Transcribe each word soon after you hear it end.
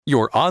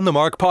Your On the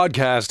Mark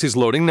podcast is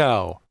loading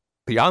now.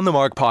 The On the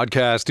Mark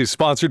podcast is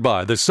sponsored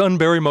by the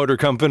Sunbury Motor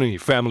Company,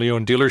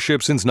 family-owned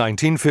dealership since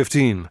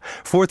 1915,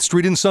 4th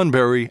Street in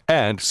Sunbury,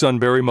 and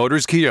Sunbury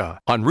Motors Kia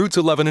on routes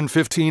 11 and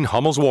 15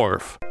 Hummel's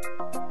Wharf.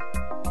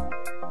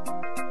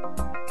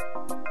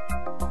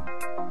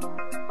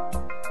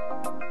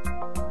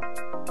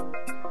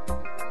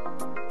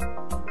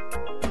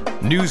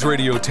 News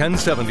Radio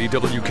 1070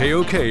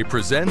 WKOK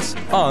presents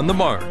On the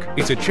Mark.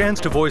 It's a chance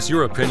to voice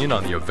your opinion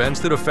on the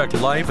events that affect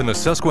life in the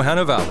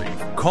Susquehanna Valley.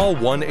 Call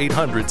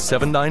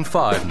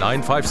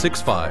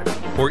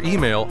 1-800-795-9565 or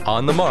email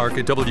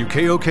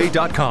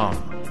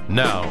onthemark@wkok.com.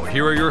 Now,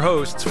 here are your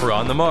hosts for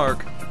On the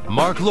Mark,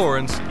 Mark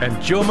Lawrence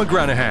and Joe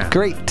McGranahan.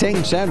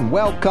 Greetings and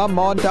welcome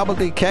on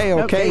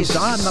WKOK. Okay, it's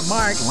On the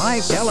Mark,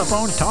 live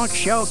telephone talk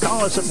show.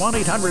 Call us at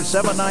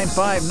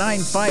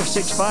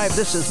 1-800-795-9565.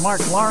 This is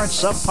Mark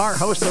Lawrence, subpar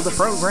host of the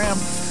program.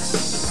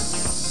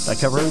 Did I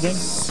cover everything?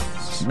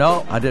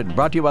 No, I didn't.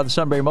 Brought to you by the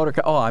Sunbury Motor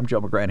Company. Oh, I'm Joe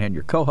McGranahan,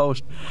 your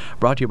co-host.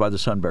 Brought to you by the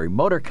Sunbury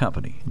Motor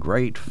Company.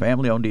 Great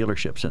family-owned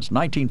dealership since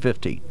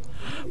 1915.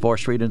 4th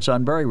Street in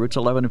Sunbury, routes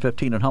 11 and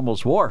 15 in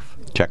Hummel's Wharf.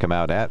 Check them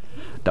out at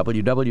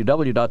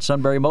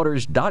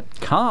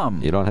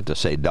www.sunburymotors.com. You don't have to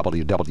say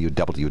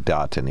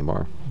www.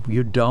 Anymore.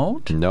 You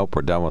don't? Nope,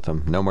 we're done with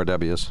them. No more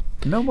W's.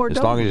 No more W's.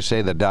 As long as you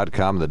say the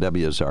 .com, the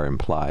W's are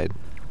implied.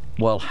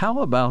 Well, how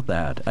about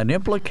that? An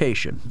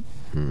implication.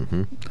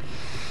 Mm-hmm.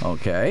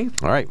 Okay.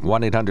 All right,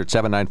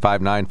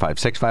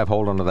 1-800-795-9565.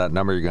 Hold on to that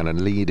number. You're going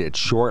to need it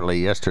shortly.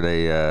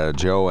 Yesterday,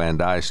 Joe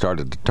and I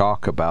started to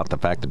talk about the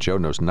fact that Joe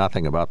knows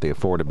nothing about the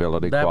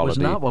affordability, that quality. That was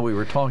not what we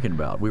were talking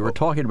about. We were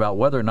talking about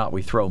whether or not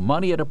we throw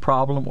money at a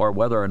problem or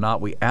whether or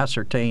not we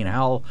ascertain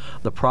how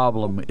the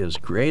problem is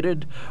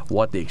created,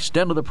 what the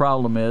extent of the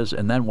problem is,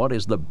 and then what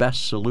is the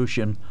best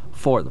solution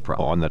for the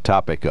problem. On the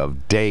topic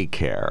of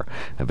daycare,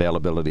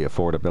 availability,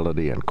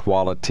 affordability, and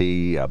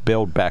quality,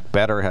 Build Back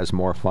Better has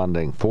more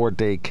funding for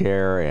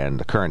daycare, and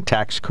the current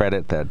tax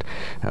credit that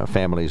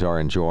families are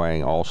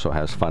enjoying also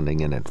has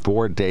funding in it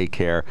for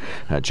daycare.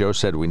 Joe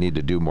said we need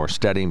to do more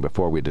studying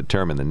before we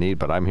determine the need,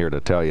 but I'm here to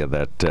tell you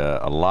that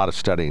a lot of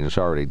studying is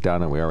already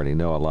done, and we already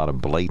know a lot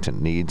of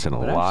blatant needs, and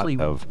lot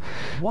of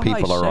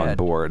people are on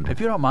board. If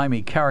you don't mind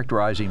me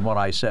characterizing what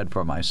I said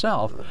for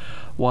myself,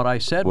 what I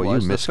said was... Well,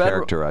 you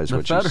mischaracterized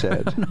what you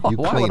said. No,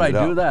 why would I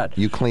do that?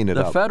 You clean it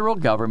up. The federal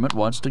government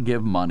wants to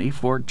give money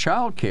for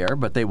child care,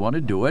 but they want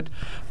to do it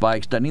by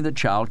extending the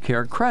child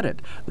care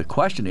credit. The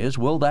question is,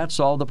 will that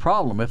solve the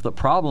problem? If the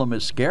problem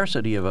is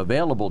scarcity of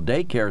available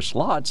daycare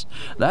slots,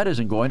 that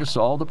isn't going to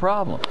solve the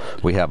problem.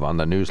 We have on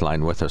the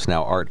newsline with us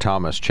now Art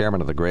Thomas,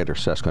 chairman of the Greater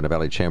Susquehanna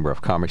Valley Chamber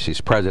of Commerce.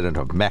 He's president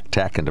of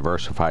MECTEC and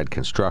Diversified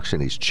Construction.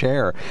 He's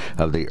chair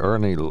of the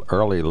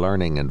Early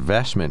Learning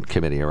Investment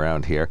Committee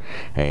around here,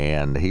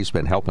 and he's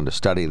been helping to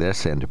study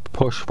this and to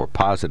push for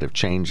positive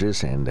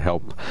changes and to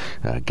help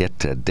get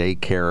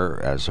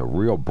daycare as a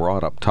real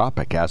brought-up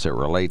topic as it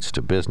relates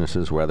to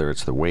businesses, whether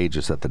it's the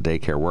wages that the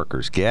daycare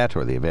workers get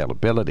or the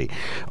availability.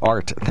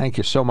 Art, thank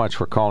you so much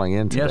for calling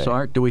in today. Yes,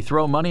 Art. Do we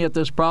throw money at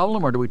this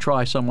problem, or do we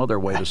try some other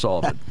way to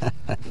solve it?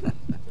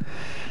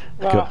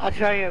 Well, I'll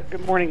tell you,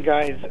 good morning,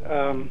 guys.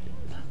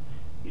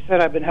 You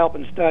said I've been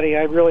helping study.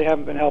 I really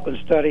haven't been helping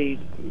study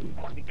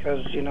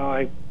because,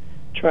 I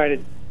try to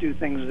do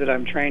things that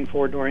I'm trained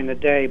for during the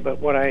day, but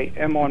what I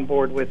am on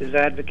board with is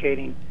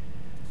advocating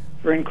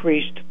for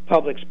increased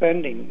public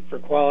spending for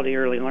quality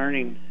early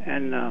learning.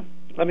 And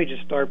let me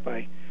just start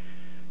by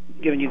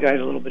giving you guys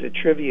a little bit of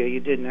trivia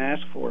you didn't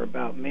ask for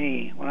about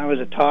me. When I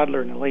was a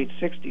toddler in the late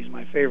 60s,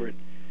 my favorite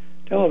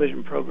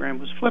television program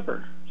was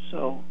Flipper.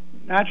 So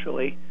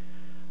naturally,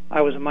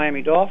 I was a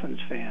Miami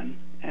Dolphins fan,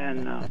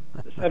 and the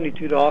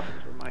 72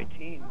 Dolphins were my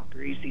team.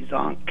 Greasy,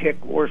 Zonk,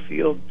 Kick,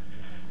 Warfield,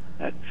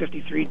 that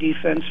 53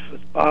 defense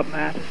with Bob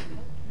Matheson.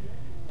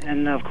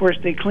 And, of course,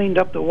 they cleaned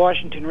up the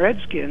Washington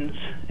Redskins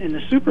in the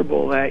Super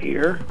Bowl that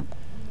year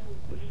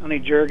with Sonny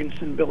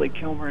Jurgensen, Billy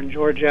Kilmer, and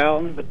George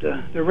Allen. But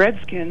the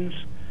Redskins,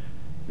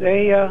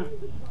 they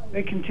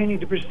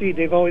continued to proceed.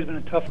 They've always been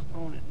a tough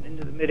opponent.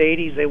 Into the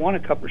mid-'80s, they won a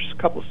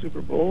couple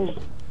Super Bowls.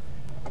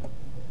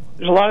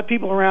 There's a lot of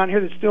people around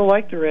here that still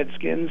like the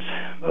Redskins.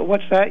 But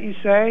what's that you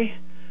say?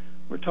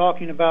 We're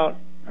talking about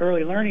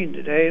early learning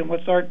today, and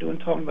what's Art doing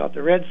talking about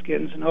the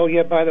Redskins? And, oh,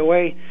 yeah, by the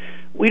way,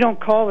 we don't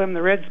call them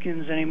the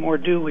Redskins anymore,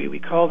 do we? We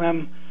call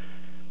them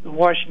the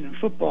Washington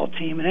football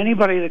team. And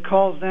anybody that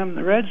calls them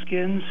the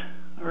Redskins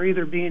are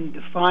either being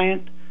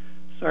defiant,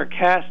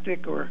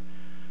 sarcastic, or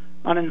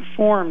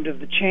uninformed of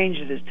the change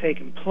that has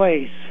taken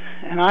place.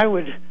 And I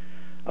would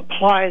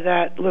apply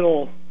that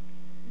little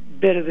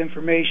bit of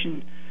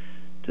information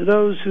to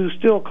those who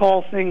still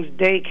call things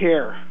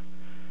daycare.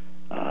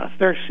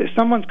 If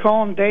someone's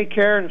calling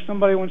daycare, and if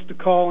somebody wants to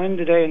call in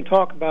today and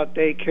talk about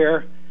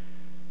daycare,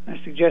 I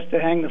suggest to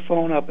hang the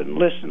phone up and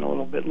listen a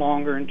little bit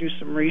longer and do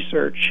some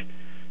research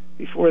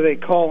before they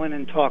call in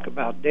and talk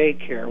about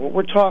daycare. What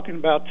we're talking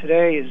about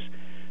today is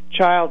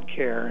child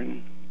care,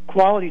 and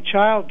quality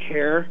child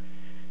care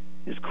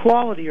is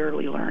quality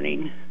early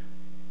learning.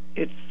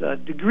 It's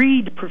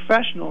degreed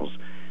professionals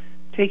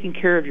taking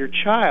care of your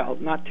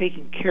child, not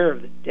taking care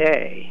of the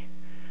day.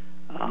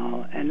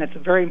 And that's a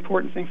very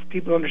important thing for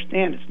people to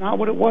understand. It's not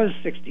what it was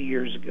 60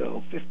 years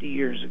ago, 50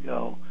 years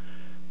ago.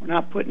 We're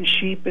not putting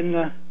sheep in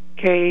the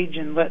cage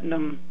and letting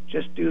them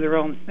just do their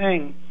own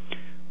thing.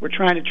 We're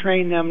trying to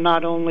train them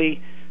not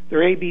only their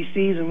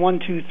ABCs and 1,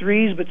 2,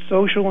 3s, but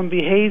social and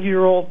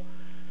behavioral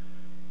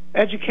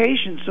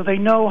education, so they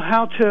know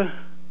how to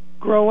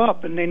grow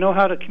up and they know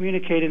how to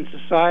communicate in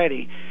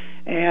society.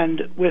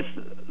 And with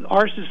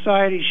our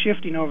society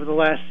shifting over the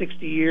last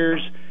 60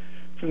 years,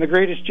 from the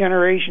greatest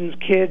generation's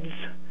kids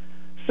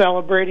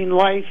celebrating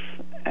life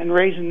and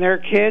raising their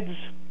kids,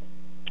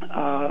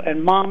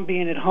 and mom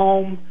being at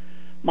home.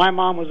 My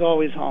mom was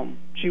always home.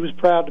 She was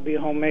proud to be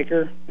a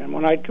homemaker, and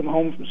when I'd come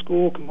home from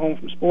school, come home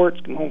from sports,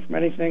 come home from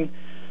anything,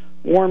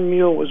 warm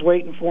meal was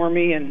waiting for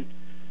me, and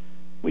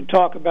we'd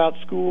talk about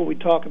school, we'd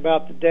talk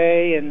about the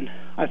day, and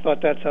I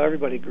thought that's how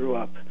everybody grew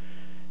up.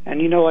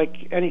 And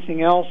like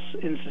anything else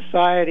in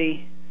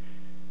society,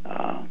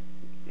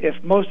 if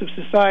most of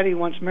society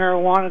wants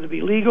marijuana to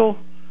be legal,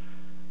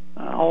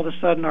 all of a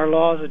sudden our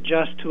laws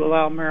adjust to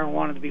allow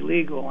marijuana to be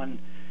legal. And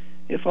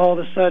if all of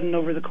a sudden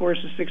over the course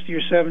of 60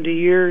 or 70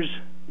 years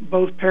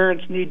both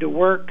parents need to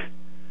work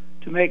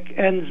to make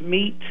ends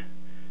meet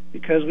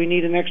because we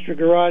need an extra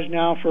garage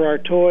now for our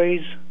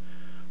toys,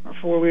 our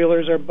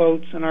four-wheelers, our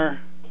boats, and our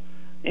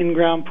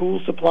in-ground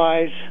pool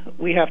supplies,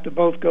 we have to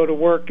both go to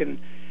work. And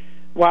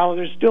while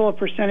there's still a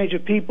percentage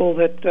of people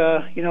that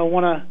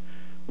want to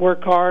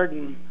work hard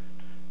and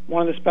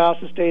one of the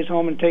spouses stays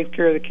home and takes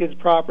care of the kids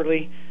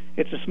properly,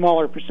 it's a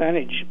smaller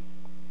percentage.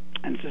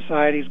 And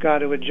society's got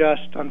to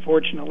adjust,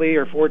 unfortunately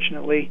or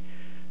fortunately,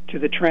 to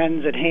the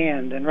trends at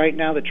hand. And right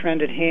now the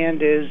trend at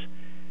hand is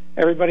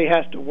everybody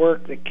has to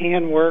work that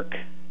can work,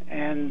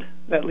 and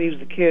that leaves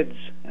the kids.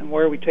 And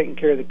where are we taking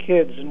care of the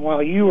kids? And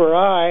while you or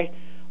I,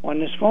 on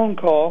this phone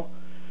call,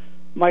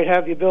 might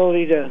have the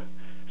ability to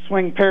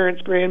swing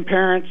parents,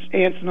 grandparents,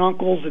 aunts and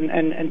uncles,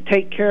 and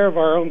take care of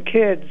our own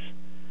kids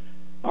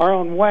our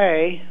own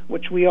way,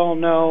 which we all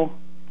know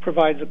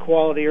provides a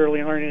quality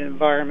early learning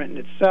environment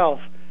in itself,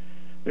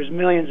 there's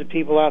millions of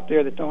people out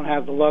there that don't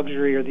have the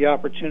luxury or the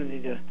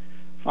opportunity to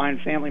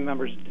find family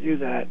members to do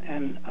that.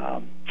 And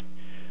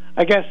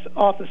I guess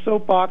off the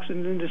soapbox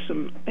and into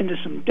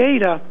some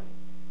data,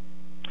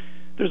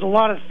 there's a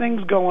lot of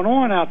things going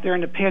on out there,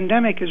 and the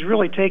pandemic has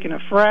really taken a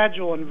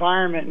fragile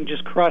environment and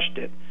just crushed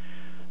it.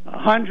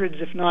 Hundreds,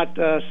 if not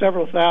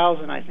several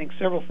thousand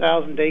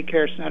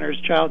daycare centers,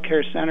 child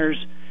care centers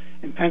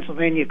in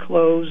Pennsylvania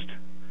closed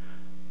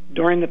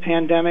during the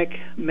pandemic.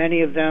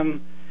 Many of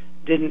them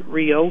didn't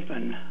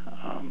reopen.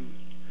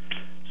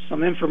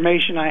 Some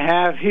information I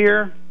have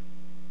here.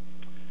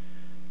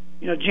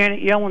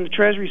 Janet Yellen, the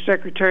Treasury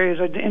Secretary,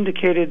 has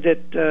indicated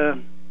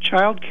that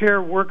child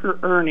care worker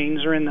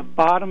earnings are in the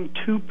bottom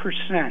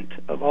 2%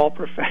 of all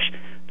professions.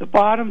 The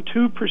bottom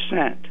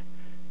 2%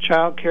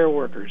 child care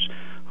workers.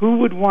 Who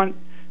would want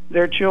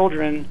their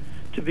children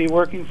to be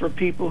working for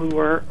people who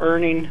are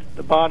earning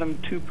the bottom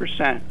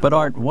 2%? But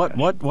Art,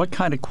 what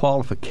kind of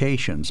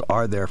qualifications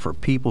are there for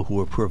people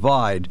who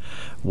provide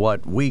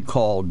what we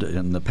called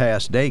in the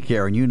past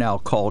daycare and you now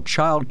call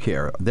child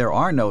care? There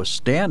are no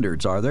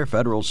standards, are there?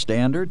 Federal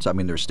standards? I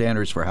mean, there's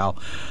standards for how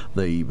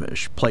the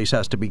place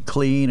has to be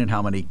clean and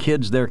how many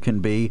kids there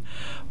can be,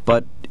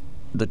 but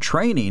the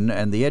training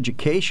and the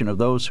education of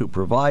those who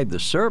provide the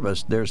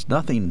service, there's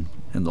nothing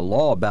in the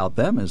law about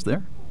them, is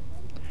there?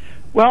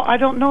 Well, I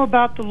don't know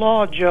about the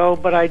law, Joe,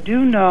 but I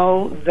do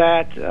know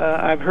that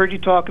I've heard you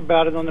talk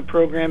about it on the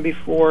program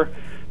before.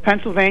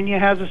 Pennsylvania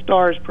has a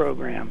STARS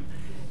program,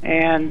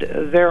 and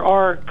there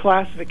are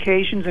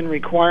classifications and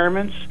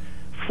requirements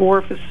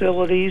for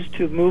facilities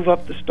to move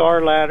up the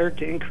STAR ladder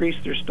to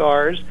increase their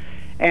STARS.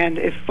 And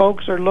if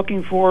folks are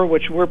looking for,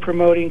 which we're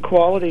promoting,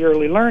 quality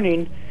early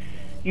learning,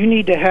 you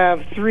need to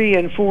have 3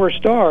 and 4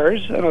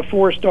 stars and a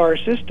 4-star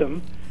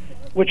system,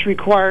 which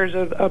requires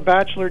a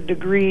bachelor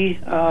degree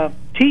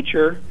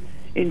teacher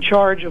in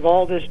charge of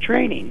all this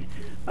training.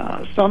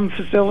 Some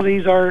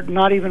facilities are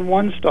not even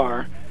 1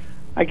 star.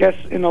 I guess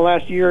in the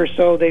last year or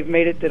so they've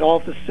made it that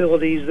all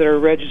facilities that are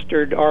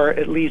registered are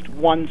at least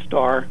 1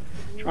 star,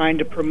 trying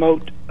to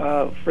promote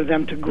for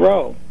them to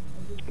grow.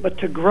 But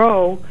to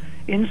grow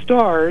in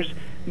stars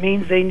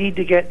means they need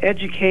to get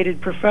educated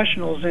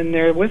professionals in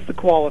there with the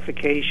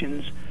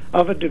qualifications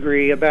of a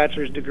degree, a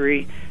bachelor's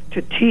degree,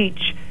 to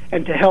teach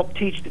and to help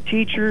teach the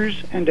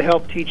teachers and to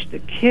help teach the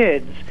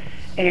kids.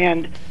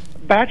 And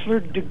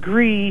bachelor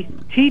degree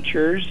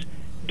teachers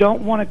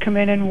don't want to come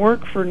in and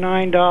work for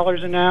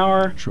 $9 an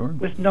hour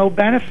with no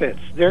benefits.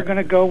 They're going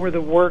to go where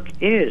the work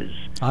is.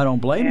 I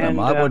don't blame them.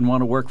 I wouldn't want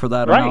to work for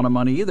that amount of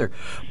money either.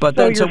 But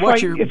it's a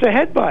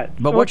headbutt.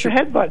 But it's a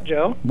headbutt,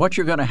 Joe. What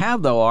you're going to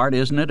have, though, Art,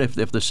 isn't it?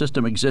 If the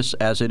system exists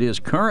as it is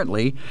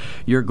currently,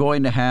 you're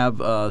going to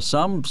have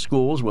some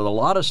schools with a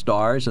lot of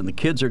stars, and the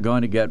kids are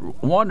going to get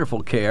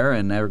wonderful care,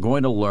 and they're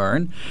going to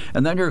learn.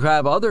 And then you're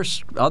going to have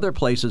other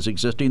places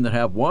existing that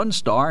have 1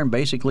 star, and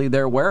basically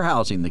they're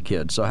warehousing the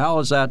kids. So how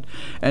is that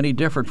any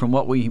different from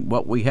what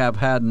we have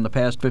had in the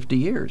past 50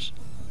 years?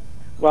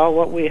 Well,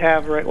 what we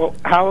have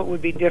how it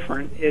would be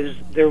different is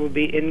there would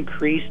be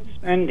increased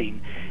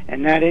spending.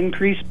 And that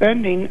increased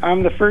spending,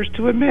 I'm the first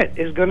to admit,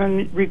 is going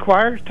to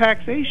require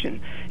taxation.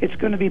 It's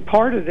going to be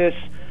part of this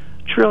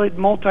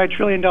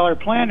multi-trillion-dollar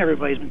plan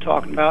everybody's been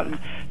talking about. And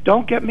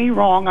don't get me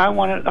wrong, I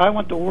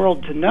want the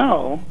world to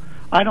know,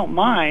 I don't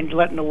mind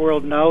letting the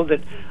world know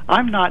that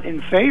I'm not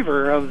in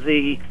favor of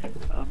the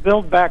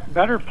Build Back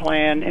Better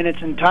plan in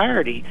its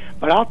entirety.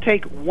 But I'll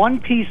take one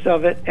piece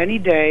of it any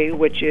day,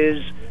 which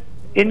is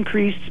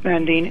increased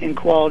spending in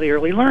quality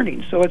early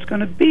learning. So it's going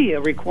to be a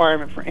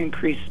requirement for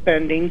increased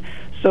spending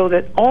so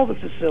that all the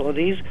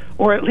facilities,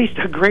 or at least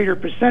a greater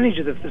percentage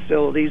of the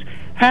facilities,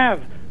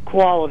 have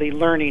quality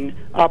learning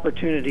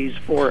opportunities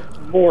for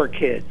more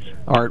kids.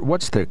 Art,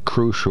 what's the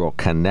crucial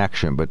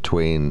connection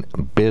between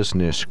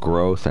business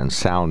growth and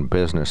sound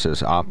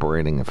businesses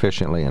operating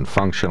efficiently and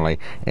functionally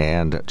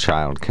and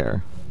child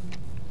care?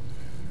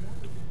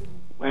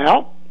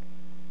 Well,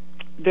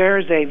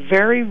 there's a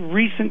very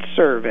recent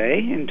survey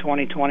in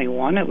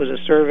 2021. It was a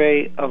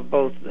survey of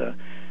both the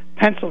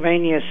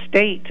Pennsylvania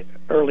State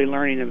Early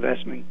Learning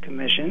Investment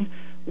Commission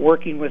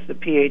working with the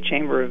PA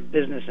Chamber of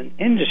Business and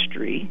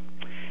Industry,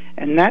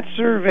 and that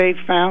survey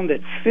found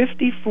that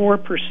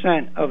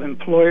 54% of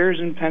employers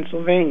in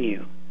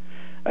Pennsylvania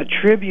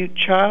attribute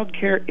child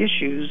care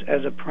issues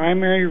as a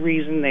primary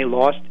reason they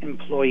lost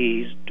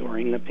employees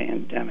during the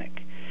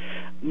pandemic.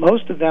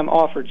 Most of them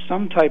offered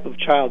some type of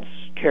child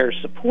care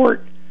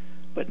support,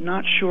 but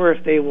not sure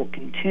if they will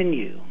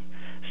continue.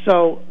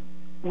 So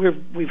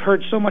we've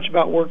heard so much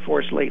about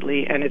workforce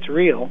lately, and it's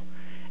real.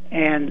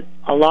 And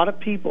a lot of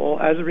people,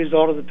 as a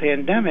result of the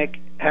pandemic,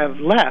 have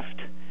left.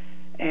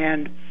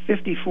 And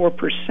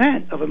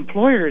 54% of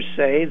employers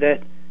say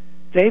that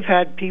they've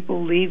had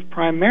people leave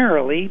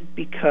primarily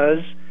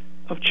because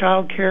of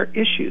child care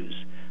issues,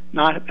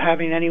 not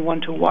having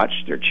anyone to watch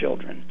their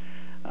children.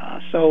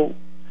 So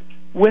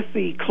with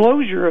the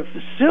closure of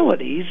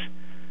facilities,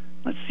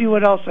 let's see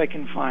what else I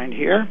can find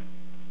here.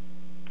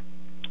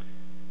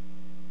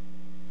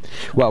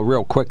 Well,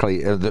 real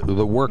quickly,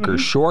 the worker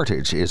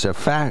shortage is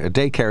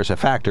daycare is a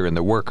factor in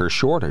the worker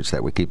shortage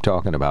that we keep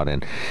talking about.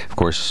 And, of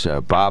course,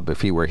 Bob,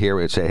 if he were here,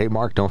 would say, hey,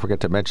 Mark, don't forget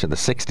to mention the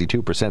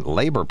 62%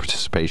 labor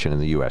participation in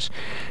the U.S.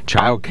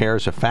 Child care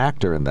is a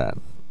factor in that.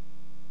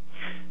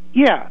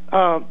 Yeah.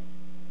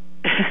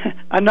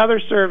 Another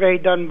survey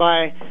done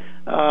by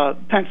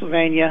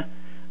Pennsylvania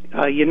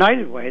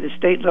United Way, the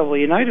state-level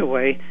United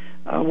Way,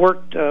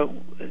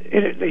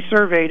 they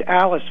surveyed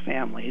ALICE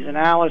families, and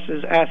ALICE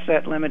is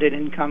asset limited,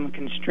 income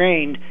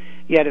constrained,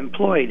 yet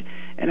employed.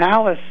 And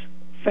ALICE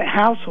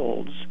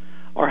households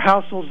are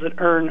households that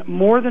earn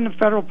more than the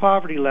federal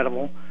poverty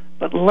level,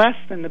 but less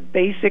than the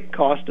basic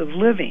cost of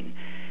living.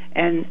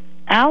 And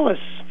ALICE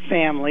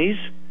families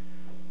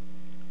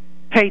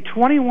pay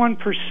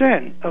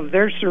 21% of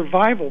their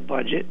survival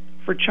budget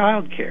for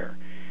child care.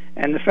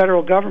 And the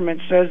federal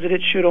government says that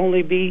it should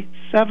only be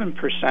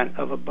 7%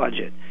 of a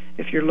budget,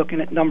 if you're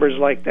looking at numbers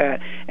like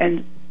that.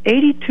 And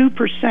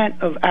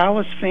 82% of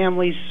ALICE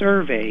families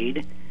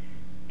surveyed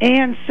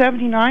and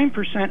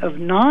 79% of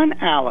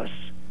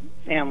non-ALICE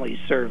families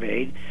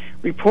surveyed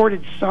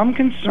reported some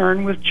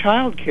concern with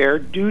child care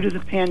due to the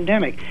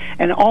pandemic.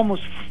 And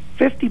almost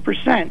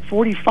 50%,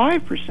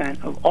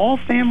 45% of all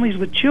families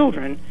with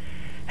children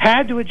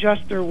had to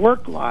adjust their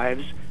work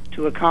lives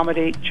to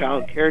accommodate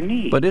child care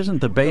needs. But isn't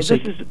the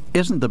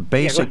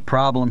basic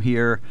problem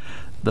here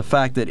the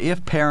fact that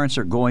if parents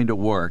are going to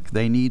work,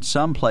 they need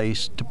some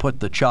place to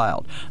put the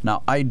child?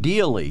 Now,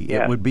 ideally,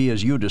 it would be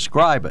as you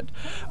describe it.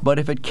 But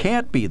if it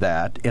can't be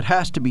that, it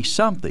has to be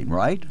something,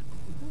 right?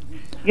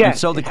 Yes. And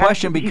so the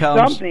question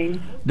becomes,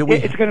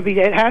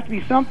 it has to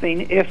be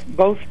something if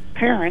both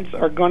parents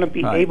are going to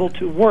be able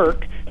to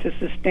work to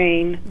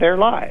sustain their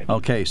lives.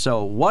 Okay,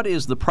 so what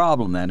is the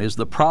problem then? Is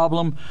the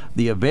problem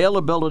the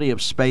availability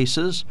of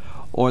spaces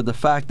or the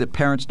fact that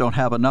parents don't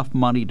have enough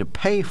money to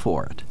pay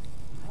for it?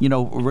 You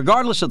know,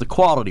 regardless of the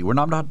quality,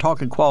 I'm not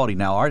talking quality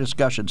now. Our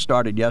discussion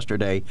started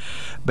yesterday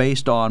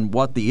based on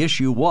what the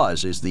issue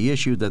was. Is the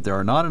issue that there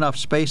are not enough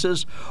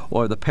spaces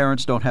or the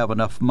parents don't have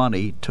enough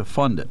money to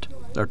fund it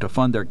or to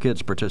fund their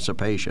kids'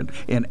 participation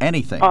in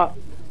anything?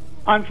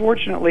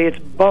 Unfortunately, it's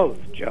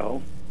both,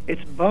 Joe.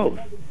 It's both.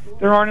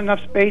 There aren't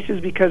enough spaces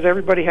because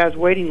everybody has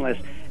waiting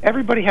lists.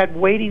 Everybody had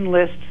waiting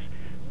lists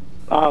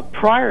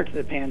prior to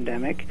the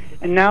pandemic,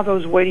 and now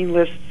those waiting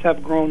lists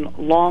have grown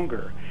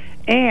longer.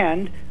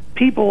 And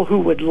people who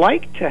would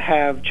like to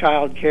have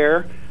child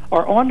care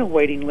are on the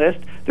waiting list.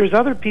 There's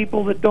other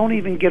people that don't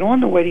even get on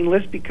the waiting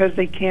list because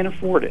they can't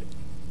afford it.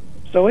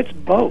 So it's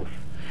both.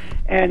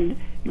 And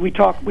we've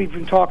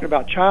been talking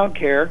about child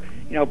care,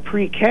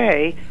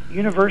 pre-K,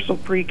 universal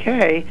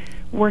pre-K.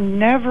 We're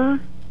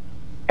never,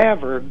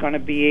 ever going to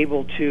be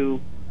able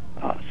to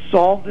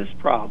solve this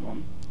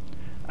problem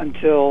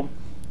until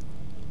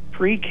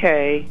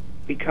pre-K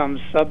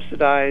becomes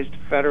subsidized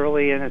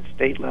federally and at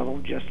state level,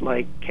 just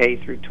like K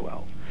through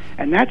 12.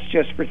 And that's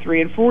just for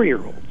 3 and 4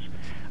 year olds.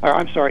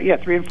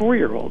 3 and 4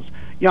 year olds.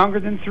 younger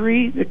than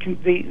 3,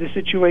 the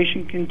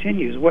situation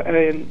continues.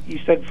 And you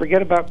said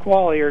forget about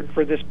quality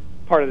for this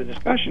part of the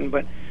discussion,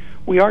 but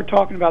we are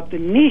talking about the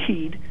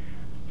need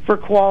for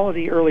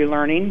quality early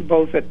learning,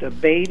 both at the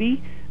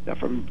baby,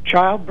 from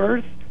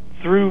childbirth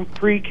through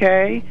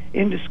pre-K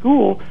into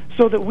school,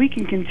 so that we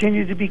can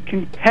continue to be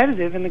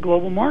competitive in the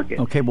global market.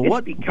 Okay, but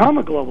it's become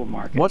a global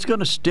market. What's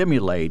going to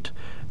stimulate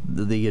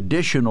the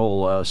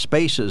additional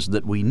spaces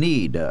that we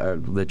need,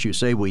 that you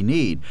say we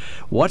need?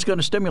 What's going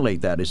to stimulate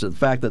that? Is it the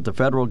fact that the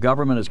federal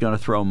government is going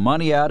to throw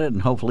money at it,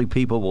 and hopefully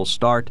people will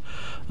start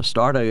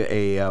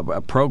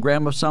a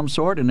program of some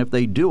sort? And if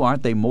they do,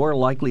 aren't they more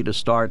likely to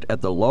start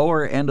at the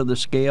lower end of the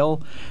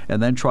scale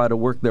and then try to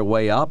work their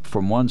way up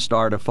from 1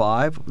 star to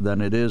 5 than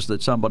it is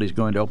that somebody's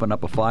going to open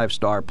up a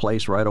 5-star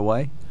place right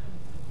away?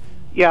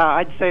 Yeah,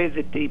 I'd say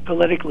that the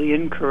politically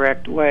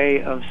incorrect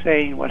way of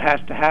saying what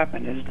has to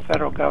happen is the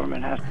federal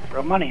government has to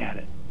throw money at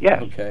it.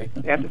 Yes, okay.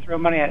 They have to throw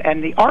money at it.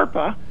 And the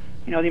ARPA,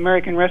 the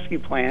American Rescue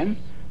Plan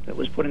that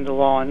was put into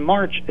law in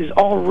March, is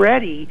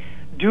already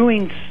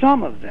doing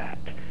some of that.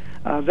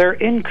 They're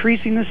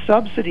increasing the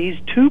subsidies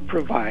to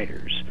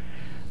providers.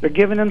 They're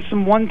giving them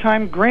some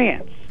one-time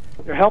grants.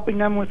 They're helping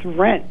them with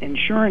rent,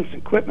 insurance,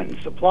 equipment,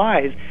 and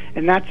supplies,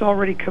 and that's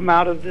already come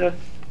out of the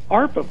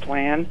ARPA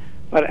plan.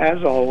 But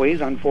as always,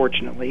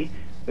 unfortunately,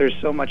 there's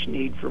so much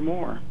need for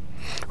more.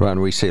 Ron,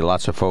 we see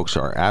lots of folks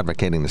are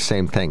advocating the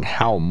same thing,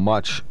 how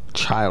much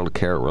child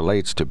care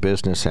relates to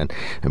business and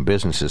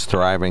business is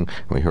thriving.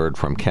 We heard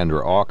from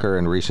Kendra Auker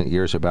in recent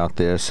years about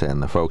this, and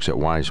the folks at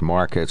Wise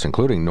Markets,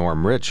 including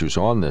Norm Rich, who's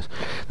on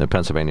the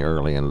Pennsylvania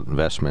Early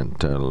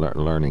Investment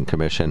Learning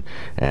Commission.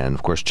 And,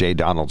 of course, J.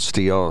 Donald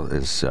Steele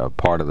is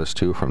part of this,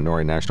 too, from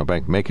Nori National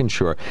Bank, making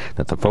sure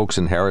that the folks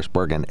in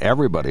Harrisburg and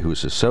everybody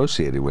who's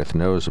associated with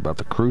knows about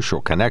the crucial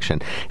connection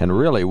and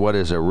really what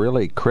is a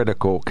really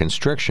critical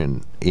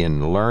constriction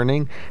in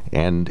learning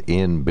and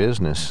in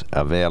business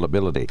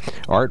availability.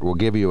 Art will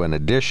give you an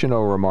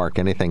additional remark,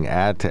 anything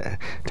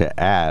to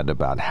add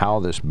about how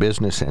this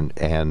business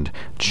and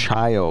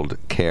child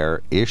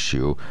care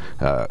issue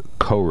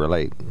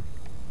correlate.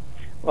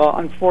 Well,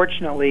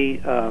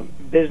 unfortunately,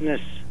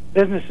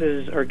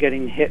 businesses are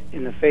getting hit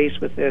in the face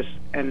with this,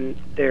 and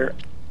they're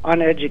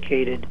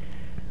uneducated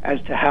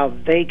as to how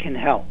they can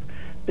help.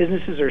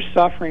 Businesses are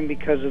suffering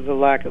because of the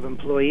lack of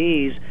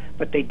employees,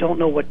 but they don't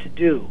know what to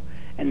do.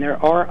 And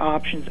there are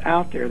options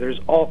out there. There's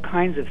all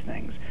kinds of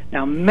things.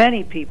 Now,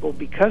 many people,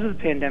 because of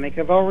the pandemic,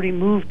 have already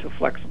moved to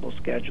flexible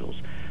schedules.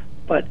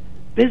 But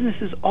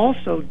businesses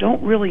also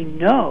don't really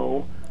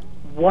know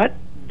what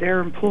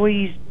their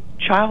employees'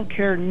 child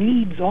care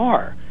needs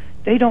are.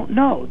 They don't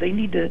know. They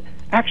need to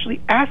actually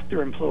ask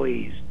their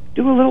employees.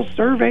 Do a little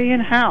survey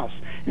in-house.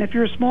 And if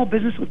you're a small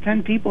business with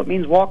 10 people, it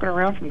means walking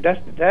around from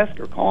desk to desk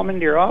or call them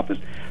into your office.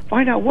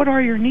 Find out what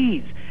are your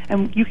needs.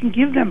 And you can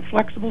give them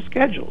flexible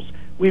schedules.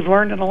 We've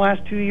learned in the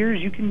last 2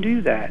 years you can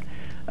do that.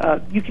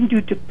 You can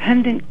do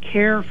dependent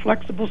care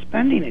flexible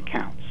spending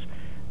accounts.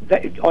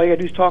 All you got to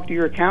do is talk to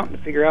your accountant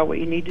to figure out what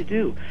you need to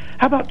do.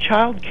 How about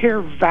child care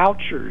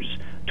vouchers,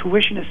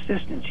 tuition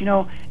assistance?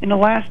 In the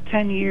last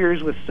 10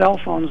 years with cell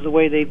phones the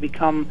way they've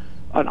become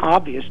an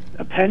obvious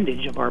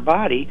appendage of our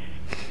body,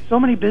 so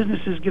many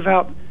businesses give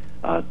out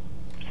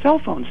cell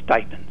phone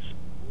stipends.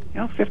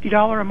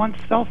 $50 a month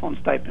cell phone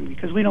stipend,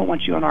 because we don't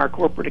want you on our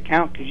corporate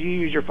account because you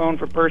use your phone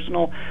for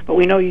personal, but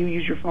we know you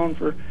use your phone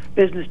for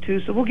business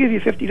too, so we'll give you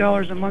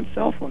 $50 a month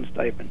cell phone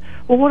stipend.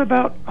 Well, what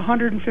about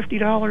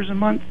 $150 a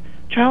month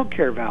child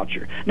care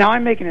voucher? Now,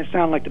 I'm making it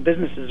sound like the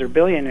businesses are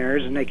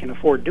billionaires and they can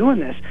afford doing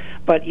this,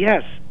 but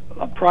yes,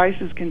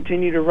 prices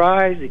continue to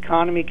rise, the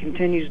economy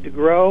continues to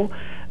grow,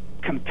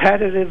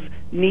 competitive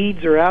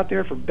needs are out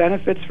there for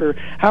benefits. For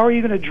how are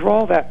you going to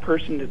draw that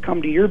person to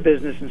come to your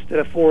business instead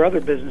of 4 other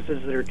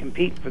businesses that are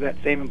competing for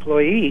that same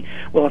employee?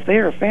 Well, if they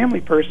are a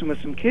family person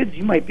with some kids,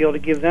 you might be able to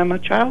give them a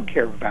child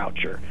care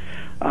voucher.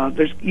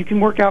 You can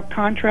work out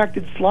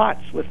contracted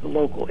slots with the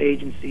local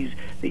agencies,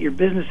 that your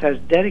business has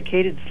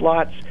dedicated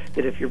slots,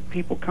 that if your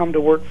people come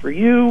to work for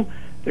you,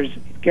 there's a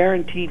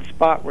guaranteed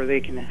spot where they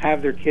can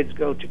have their kids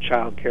go to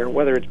child care,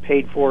 whether it's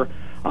paid for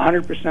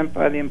 100%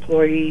 by the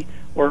employee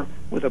or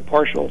with a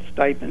partial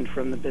stipend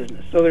from the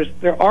business. So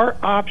there are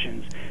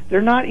options.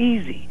 They're not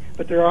easy,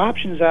 but there are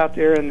options out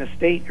there in the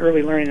State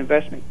Early Learning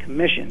Investment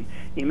Commission.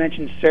 You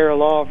mentioned Sarah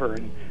Lawver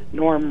and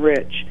Norm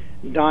Rich,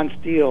 Don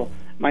Steele,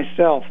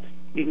 myself.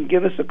 You can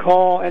give us a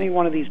call, any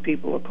one of these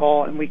people a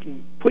call, and we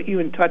can put you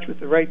in touch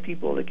with the right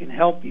people that can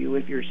help you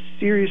if you're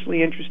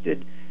seriously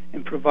interested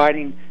in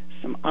providing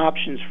some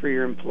options for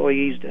your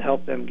employees to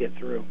help them get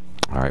through.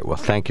 All right. Well,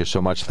 thank you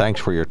so much. Thanks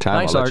for your time.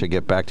 Thanks, I'll Art. let you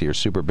get back to your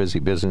super busy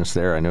business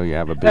there. I know you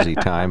have a busy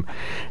time.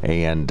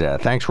 And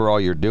thanks for all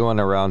you're doing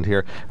around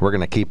here. We're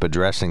going to keep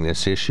addressing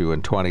this issue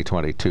in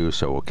 2022,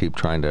 so we'll keep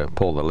trying to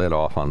pull the lid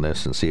off on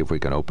this and see if we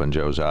can open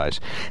Joe's eyes.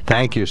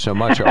 Thank you so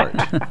much, Art.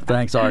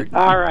 Thanks, Art.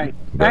 All right.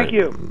 Thank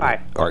you.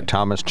 Bye. Art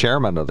Thomas,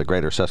 chairman of the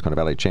Greater Susquehanna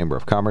Valley Chamber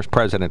of Commerce,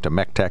 president of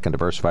MECTEC and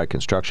Diversified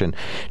Construction,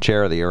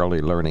 chair of the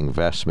Early Learning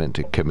Investment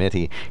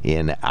Committee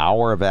in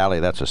our valley.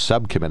 That's a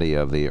subcommittee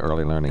of the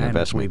Early Learning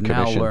Investment Committee.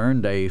 recognition. now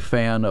learned a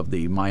fan of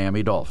the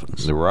Miami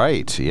Dolphins.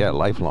 Right. Yeah,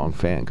 lifelong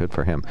fan. Good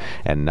for him.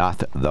 And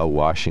not the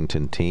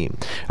Washington team.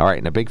 All right,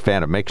 and a big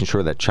fan of making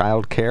sure that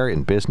child care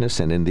in business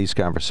and in these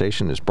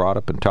conversations is brought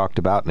up and talked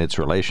about, and its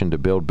relation to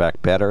Build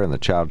Back Better and the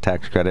child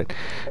tax credit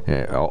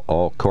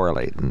all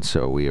correlate. And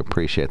so we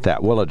appreciate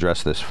that. We'll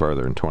address this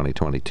further in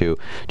 2022.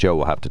 Joe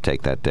will have to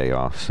take that day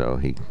off so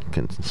he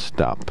can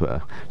stop,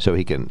 so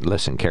he can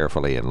listen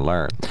carefully and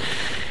learn.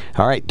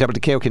 All right,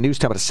 WKOK News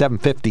time at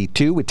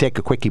 7:52. We take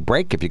a quickie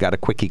break. If you got a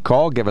quickie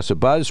call, give us a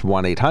buzz,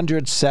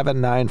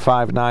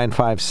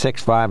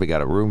 1-800-795-9565. We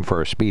got a room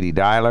for a speedy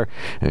dialer.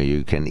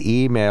 You can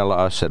email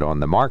us at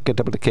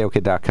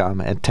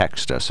onthemark@WKOK.com and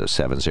text us at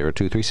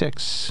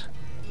 70236.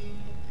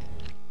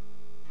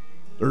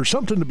 There's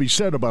something to be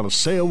said about a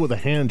sale with a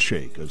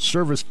handshake, a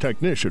service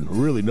technician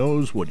who really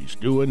knows what he's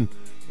doing.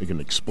 They can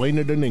explain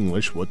it in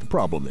English what the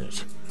problem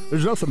is.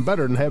 There's nothing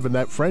better than having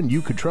that friend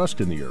you could trust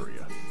in the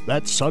area.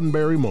 That's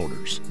Sunbury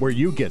Motors, where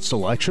you get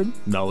selection,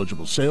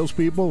 knowledgeable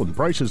salespeople, and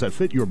prices that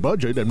fit your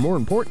budget, and more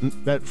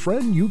important, that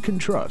friend you can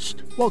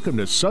trust. Welcome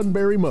to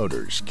Sunbury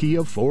Motors,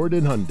 Kia, Ford,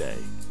 and Hyundai.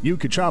 You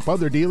could shop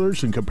other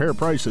dealers and compare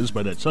prices,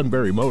 but at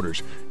Sunbury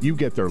Motors, you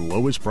get their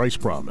lowest price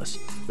promise.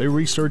 They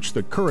research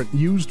the current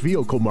used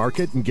vehicle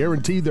market and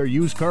guarantee their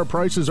used car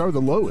prices are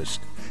the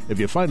lowest. If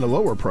you find a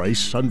lower price,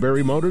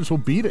 Sunbury Motors will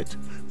beat it.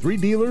 3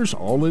 dealers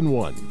all in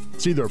one.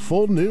 See their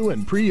full new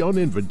and pre-owned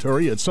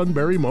inventory at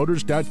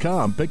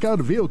sunburymotors.com. Pick out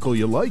a vehicle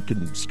you like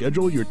and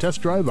schedule your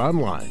test drive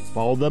online.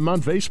 Follow them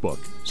on Facebook.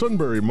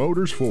 Sunbury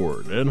Motors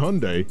Ford and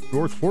Hyundai,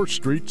 North 4th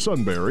Street,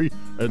 Sunbury,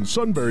 and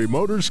Sunbury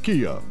Motors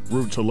Kia,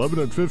 routes 11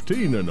 and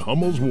 15 in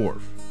Hummel's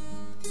Wharf.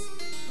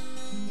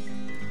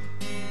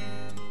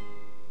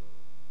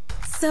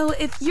 So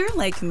if you're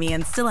like me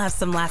and still have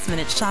some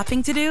last-minute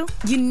shopping to do,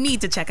 you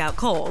need to check out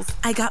Kohl's.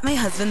 I got my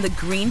husband the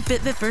green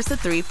Fitbit Versa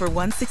 3 for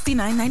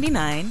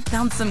 $169.99,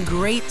 found some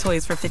great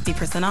toys for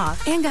 50%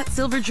 off, and got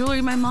silver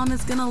jewelry my mom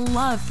is gonna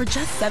love for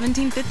just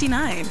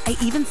 $17.59. I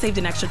even saved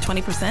an extra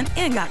 20%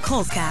 and got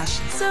Kohl's cash.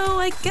 So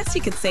I guess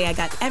you could say I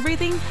got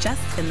everything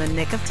just in the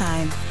nick of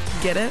time.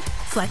 Get it?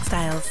 Select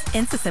styles.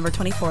 Ends December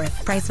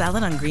 24th. Price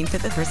valid on green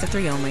Fitbit Versa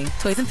 3 only.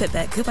 Toys and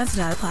Fitbit. Coupons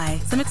do not apply.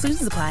 Some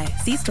exclusions apply.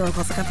 See store or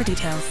Kohl's.com for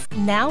details.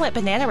 Now at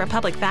Banana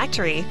Republic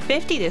Factory,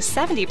 50 to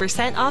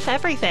 70% off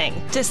everything.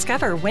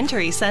 Discover winter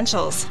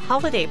essentials,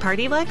 holiday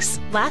party looks,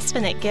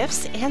 last-minute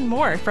gifts, and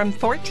more from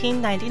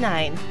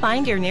 $14.99.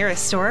 Find your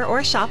nearest store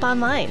or shop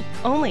online.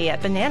 Only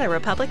at Banana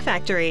Republic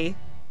Factory.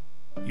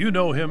 You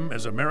know him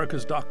as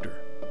America's doctor.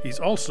 He's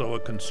also a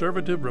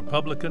conservative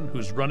Republican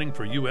who's running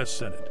for U.S.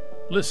 Senate.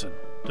 Listen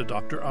to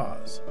Dr.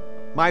 Oz.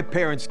 My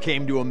parents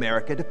came to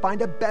America to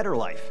find a better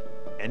life,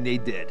 and they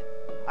did.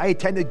 I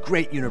attended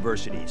great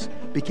universities,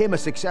 became a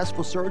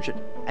successful surgeon,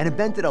 and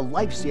invented a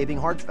life-saving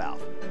heart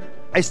valve.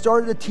 I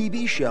started a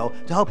TV show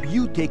to help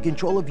you take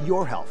control of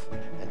your health,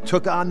 and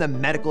took on the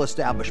medical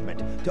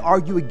establishment to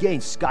argue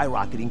against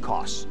skyrocketing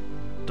costs.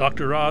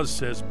 Dr. Oz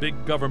says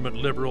big government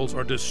liberals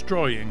are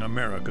destroying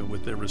America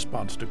with their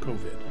response to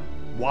COVID.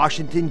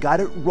 Washington got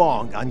it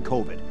wrong on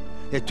COVID.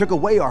 They took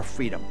away our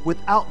freedom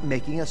without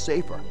making us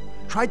safer,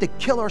 tried to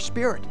kill our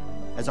spirit.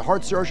 As a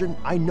heart surgeon,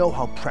 I know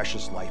how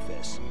precious life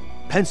is.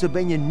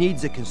 Pennsylvania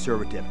needs a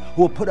conservative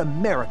who will put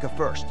America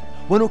first,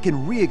 one who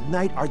can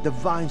reignite our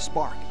divine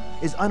spark,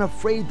 is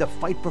unafraid to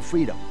fight for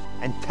freedom,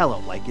 and tell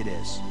it like it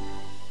is.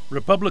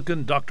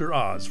 Republican Dr.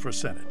 Oz for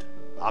Senate.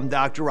 I'm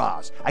Dr.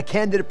 Oz, a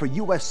candidate for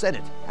U.S.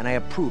 Senate, and I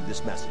approve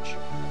this message.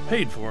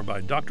 Paid for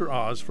by Dr.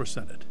 Oz for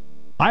Senate.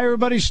 Hi,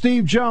 everybody.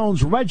 Steve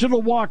Jones,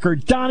 Reginald Walker,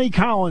 Donnie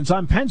Collins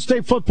on Penn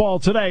State Football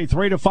today.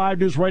 3 to 5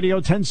 News Radio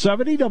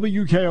 1070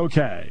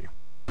 WKOK.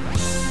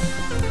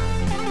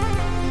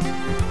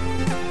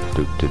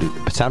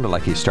 It sounded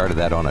like he started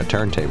that on a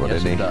turntable,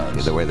 yes, didn't he?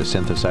 Does. The way the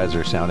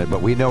synthesizer sounded,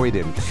 but we know he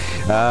didn't.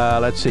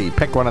 Let's see.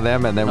 Pick one of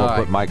them, and then we'll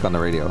put Mike on the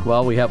radio.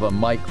 Well, we have a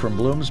Mike from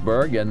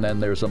Bloomsburg, and then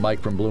there's a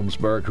Mike from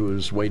Bloomsburg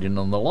who's waiting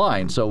on the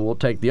line. So we'll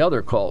take the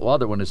other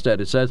one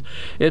instead. It says,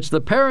 it's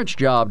the parents'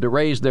 job to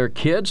raise their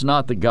kids,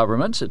 not the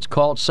government's. It's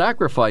called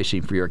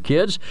sacrificing for your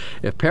kids.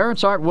 If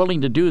parents aren't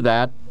willing to do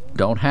that,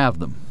 don't have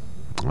them.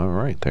 All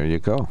right. There you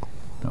go.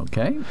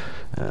 Okay.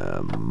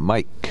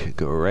 Mike,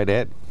 go right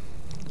ahead.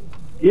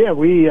 Yeah,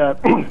 we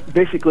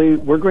basically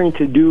we're going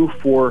to do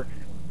for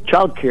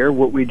child care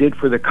what we did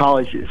for the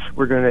colleges.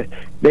 We're going to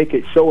make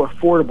it so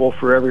affordable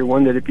for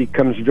everyone that it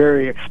becomes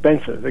very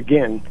expensive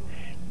again.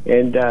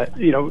 And,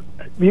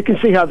 you can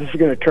see how this is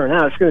going to turn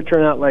out. It's going to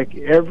turn out like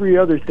every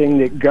other thing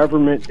that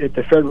government at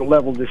the federal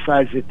level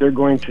decides that they're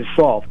going to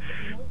solve.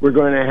 We're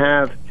going to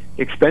have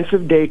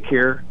expensive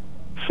daycare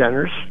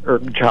centers, or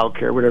child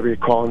care, whatever you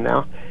call them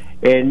now.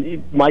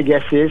 And my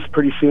guess is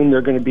pretty soon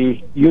they're going to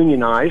be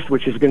unionized,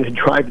 which is going to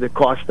drive the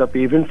cost up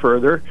even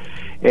further.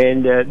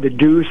 And the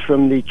dues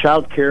from the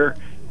child care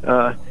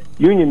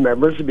union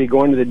members will be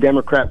going to the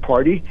Democrat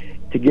Party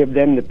to give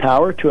them the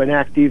power to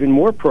enact even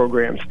more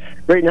programs.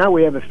 Right now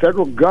we have a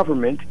federal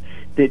government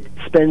that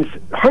spends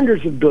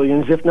hundreds of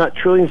billions, if not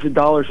trillions of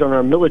dollars on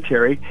our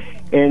military.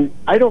 And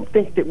I don't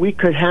think that we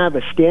could have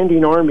a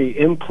standing army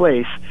in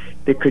place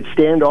that could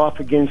stand off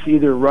against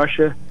either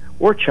Russia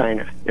or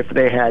China if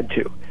they had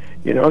to.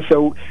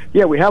 So,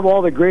 yeah, we have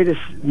all the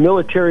greatest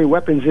military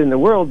weapons in the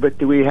world, but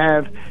do we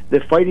have the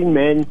fighting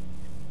men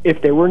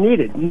if they were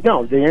needed?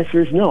 No, the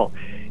answer is no.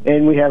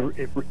 And we have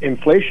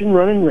inflation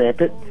running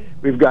rampant.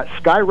 We've got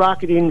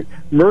skyrocketing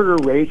murder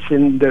rates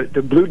in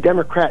the blue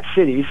Democrat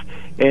cities,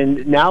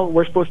 and now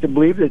we're supposed to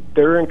believe that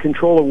they're in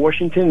control of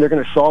Washington. They're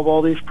going to solve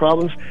all these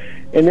problems.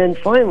 And then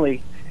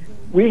finally,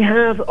 we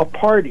have a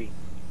party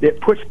that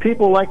puts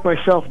people like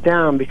myself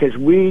down because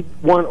we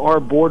want our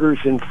borders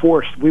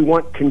enforced. We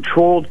want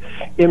controlled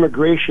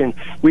immigration.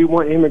 We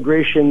want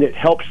immigration that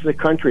helps the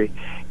country.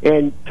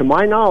 And to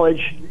my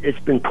knowledge, it's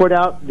been put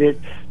out that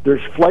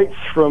there's flights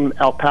from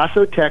El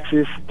Paso,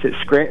 Texas to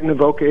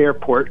Scranton-Avoca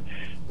Airport,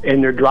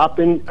 and they're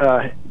dropping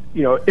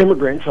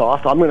immigrants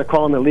off. I'm going to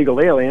call them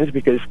illegal aliens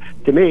because,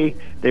 to me,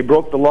 they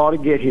broke the law to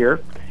get here,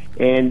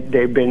 and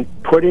they've been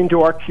put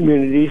into our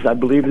communities. I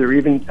believe they're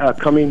even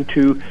coming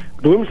to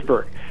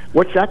Bloomsburg.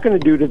 What's that going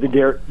to do to the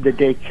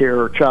daycare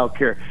or child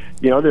care?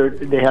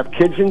 They have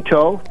kids in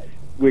tow.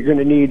 We're going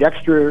to need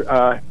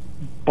extra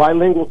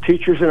bilingual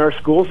teachers in our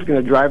schools. It's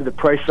going to drive the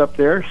price up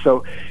there.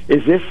 So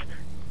is this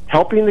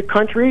helping the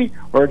country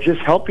or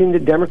just helping the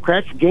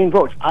Democrats gain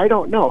votes? I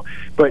don't know.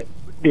 But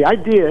the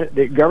idea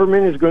that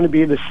government is going to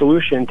be the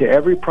solution to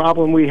every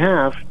problem we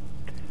have,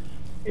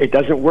 it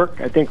doesn't work.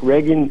 I think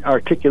Reagan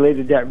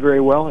articulated that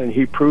very well, and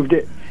he proved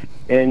it.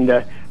 And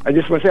I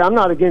just want to say I'm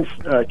not against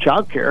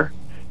child care.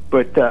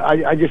 But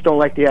I just don't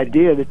like the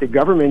idea that the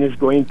government is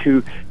going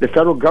to, the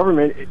federal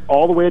government,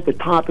 all the way at the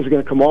top, is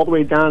going to come all the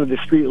way down to the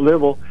street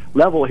level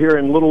here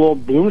in little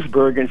old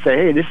Bloomsburg and say,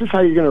 hey, this is how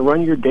you're going to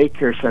run your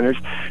daycare centers.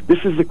 This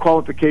is the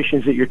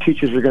qualifications that your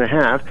teachers are going to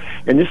have.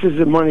 And this is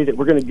the money that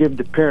we're going to give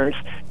the parents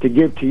to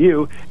give to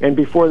you. And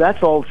before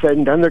that's all said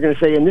and done, they're going to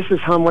say, and this is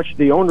how much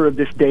the owner of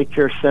this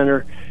daycare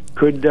center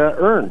could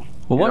earn.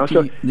 Well,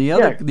 the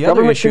government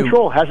other issue,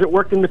 control, has it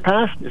worked in the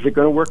past? Is it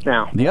going to work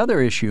now? The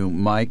other issue,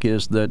 Mike,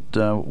 is that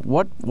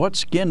what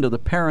skin do the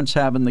parents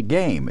have in the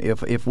game?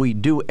 If we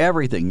do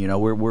everything,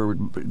 we're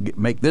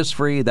make this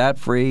free, that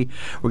free.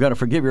 We're going to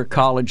forgive your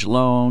college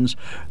loans.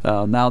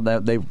 Now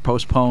that they've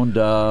postponed,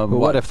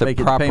 what if the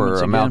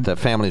proper amount that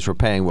families were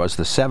paying was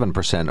the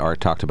 7% Art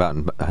talked about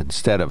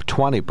instead of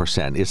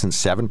 20%? Isn't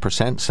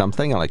 7%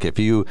 something? Like if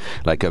you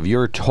of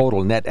your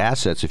total net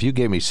assets, if you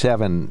gave me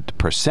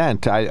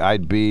 7%,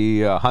 I'd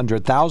be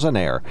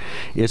 100,000-aire.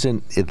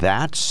 Isn't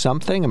that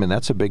something? I mean,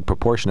 that's a big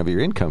proportion of your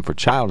income for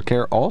child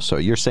care also.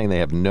 You're saying they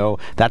have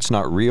that's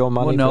not real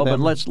money for them? But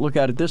let's look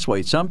at it this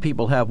way. Some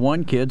people have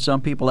one kid,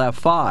 some people have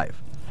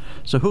 5.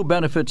 So who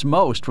benefits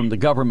most from the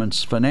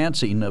government's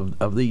financing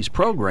of these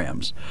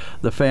programs?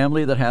 The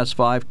family that has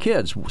 5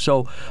 kids.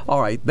 So,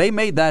 all right, they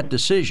made that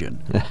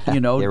decision.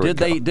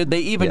 Did they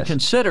even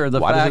consider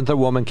the fact? Why doesn't the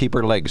woman keep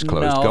her legs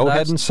closed? Go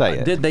ahead and say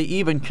it. Did they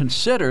even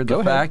consider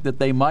the fact that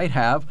they might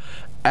have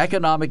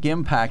economic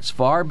impacts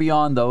far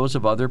beyond those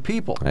of other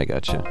people? I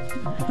got you.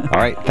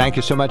 All right. Thank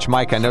you so much,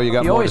 Mike. I know you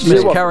got more to say. He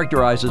always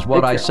mischaracterizes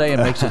what I say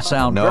and makes it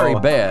sound very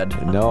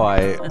bad. No,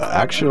 I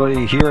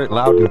actually hear it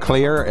loud and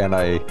clear, and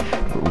I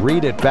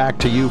read it back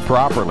to you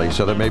properly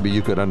so that maybe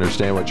you could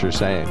understand what you're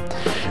saying.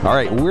 All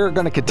right. We're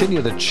going to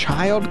continue the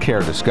child care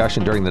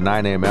discussion during the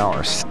 9 a.m.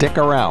 hour. Stick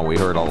around. We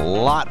heard a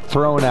lot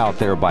thrown out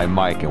there by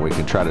Mike, and we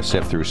can try to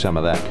sift through some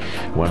of that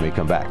when we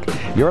come back.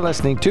 You're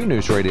listening to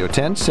News Radio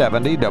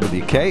 1070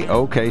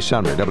 WKOK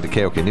Sunbury.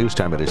 WKOK News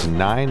Time. It is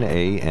 9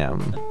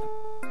 a.m.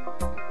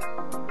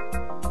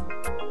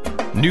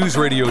 News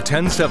Radio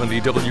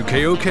 1070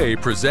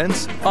 WKOK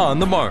presents On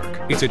the Mark.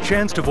 It's a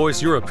chance to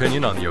voice your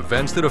opinion on the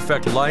events that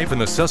affect life in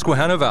the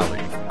Susquehanna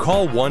Valley.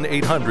 Call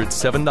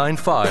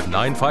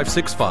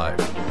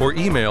 1-800-795-9565 or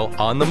email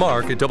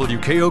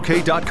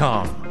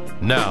onthemark@wkok.com.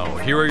 Now,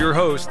 here are your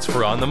hosts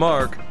for On the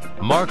Mark,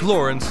 Mark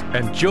Lawrence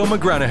and Joe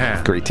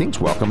McGranahan. Greetings.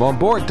 Welcome on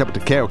board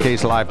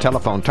WKOK's live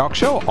telephone talk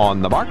show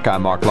On the Mark.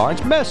 I'm Mark Lawrence.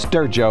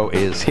 Mr. Joe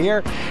is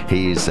here.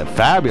 He's a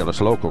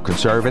fabulous local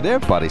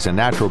conservative, but he's a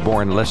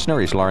natural-born listener.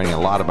 He's learning a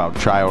lot about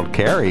child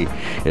care. He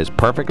is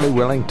perfectly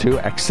willing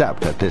to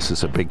accept that this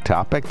is a big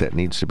topic that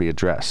needs to be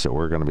addressed. So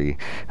we're going to be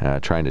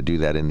trying to do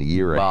that in the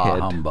year ahead.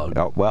 Humbug.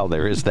 Oh, well,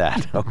 there is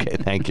that. Okay,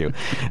 thank you.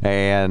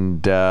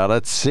 And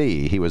let's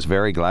see. He was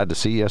very glad to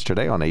see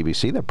yesterday on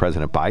ABC that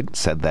President Biden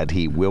said that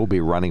he will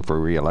be running for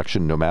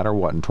re-election no matter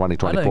what in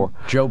 2024. I think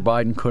Joe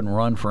Biden couldn't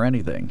run for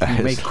anything.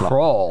 He may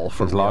crawl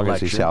for as long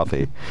as he's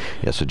healthy.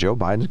 Yeah, so Joe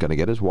Biden's going to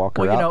get his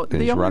walker out.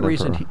 The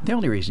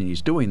only reason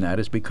he's doing that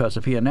is because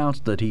if he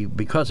announced that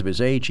because of his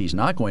age, he's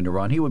not going to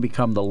run, he would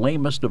become the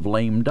lamest of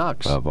lame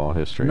ducks of all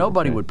history.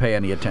 Nobody would pay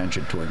any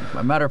attention to him. As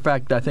a matter of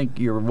fact, I think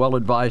you're well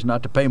advised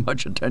not to pay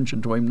much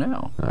attention to him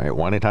now. All right,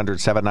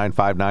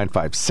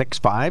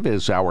 1-800-795-9565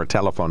 is our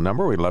telephone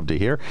number. We'd love to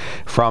hear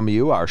from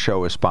you. Our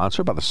show is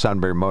sponsored by the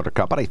Sunbury Motor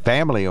Company,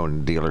 family-owned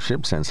family-owned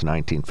dealership since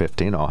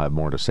 1915. I'll have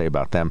more to say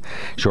about them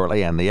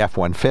shortly. And the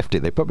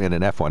F-150. They put me in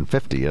an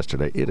F-150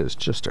 yesterday. It is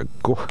just a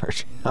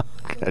gorge.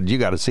 You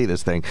got to see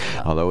this thing,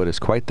 although it is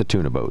quite the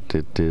tuna boat.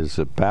 It is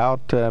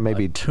about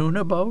maybe... A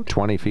tuna boat?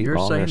 20 feet You're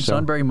long. saying or so.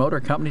 Sunbury Motor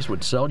Companies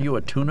would sell you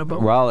a tuna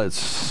boat? Well,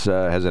 it's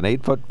has an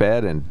 8-foot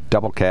bed and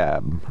double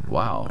cab.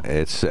 Wow.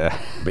 It's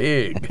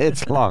big.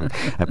 It's long.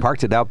 I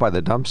parked it out by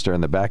the dumpster,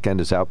 and the back end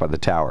is out by the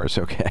towers.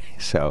 Okay,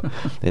 so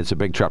it's a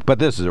big truck. But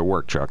this is a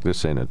work truck.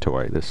 This ain't a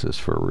toy. This is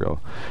for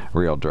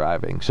real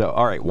driving. So,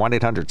 all right,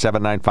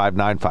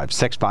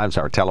 1-800-795-9565 is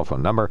our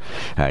telephone number.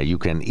 You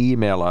can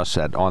email us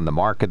at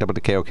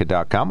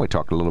onthemark@wkok.com. We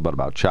talked a little bit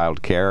about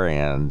child care,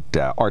 and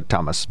Art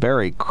Thomas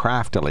very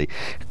craftily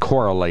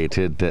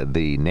correlated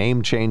the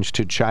name change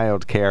to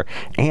child care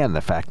and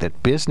the fact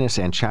that business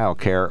and child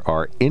care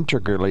are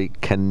integrally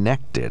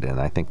connected, and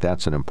I think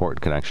that's an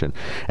important connection,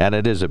 and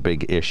it is a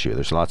big issue.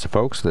 There's lots of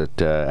folks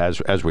that,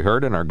 as we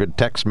heard in our good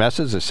text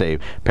message, they say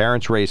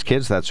parents raise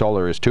kids, that's all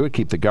there is to it,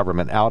 keep the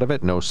government out of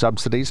it, no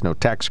subsidies, no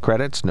tax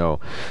credits, no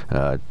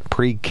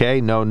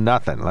pre-K, no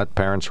nothing. Let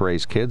parents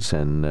raise kids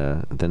and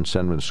then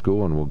send them to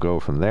school, and we'll go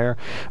from there.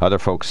 Other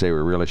folks say we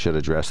really should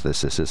address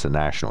this. This is a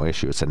national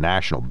issue. It's a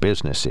national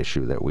business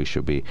issue that we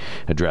should be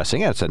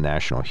addressing. It's a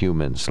national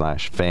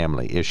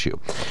human/family issue.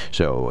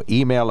 So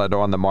email at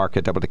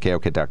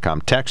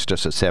onthemark@wkok.com. Text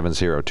us at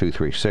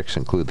 70236.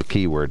 Include the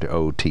keyword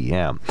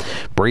OTM.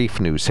 Brief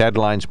news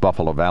headlines.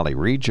 Buffalo Valley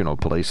Regional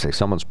Police say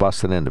someone's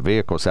busting into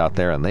vehicles out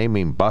there, and they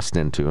mean bust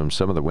into them.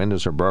 Some of the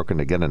windows are broken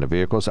to get into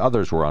vehicles.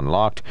 Others were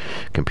unlocked.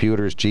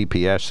 Computers,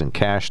 GPS, and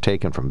cash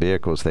taken from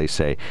vehicles. They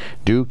say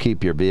do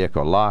keep your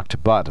vehicle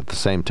locked, but at the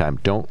same time,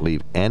 don't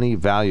leave any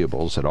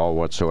valuables at all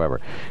whatsoever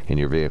in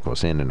your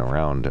vehicles in and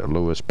around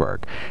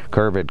Lewisburg.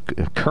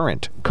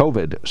 Current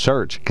COVID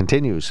surge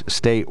continues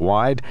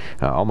statewide.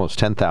 Almost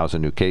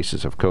 10,000 new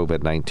cases of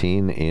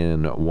COVID-19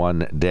 in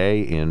one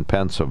day in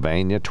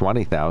Pennsylvania,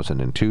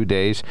 20,000 in 2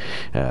 days.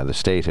 The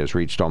state has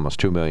reached almost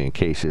 2 million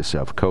cases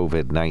of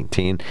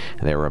COVID-19.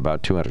 There were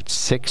about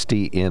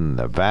 260 in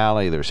the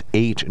valley. There's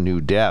 8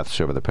 new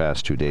deaths over the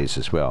past 2 days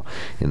as well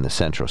in the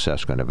central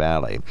Susquehanna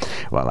Valley.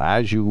 Well,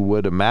 as you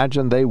would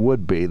imagine they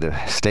would be, the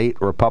state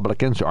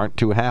Republicans aren't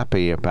too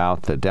happy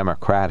about the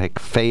Democratic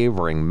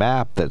favoring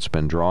map that's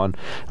been drawn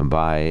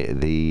by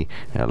the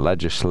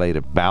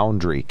Legislative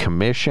Boundary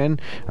Commission.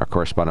 Our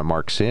correspondent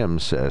Mark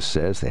Sims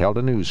says they held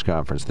a news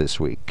conference this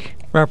week.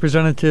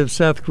 Representative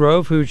Seth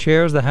Grove, who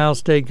chairs the House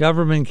State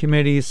Government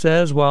Committee,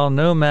 says while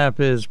no map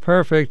is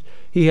perfect,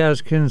 he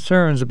has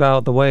concerns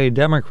about the way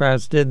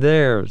Democrats did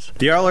theirs.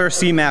 The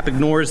LRC map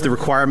ignores the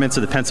requirements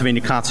of the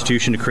Pennsylvania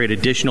Constitution to create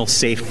additional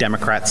safe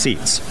Democrat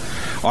seats.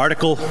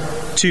 Article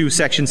 2,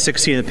 Section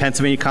 16 of the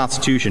Pennsylvania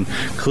Constitution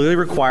clearly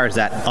requires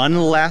that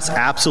unless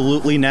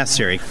absolutely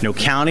necessary, no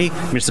county,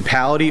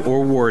 municipality,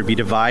 or ward be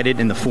divided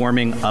in the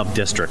forming of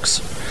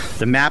districts.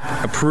 The map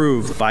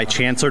approved by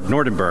Chancellor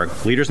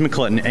Nordenberg, leaders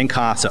McClinton, and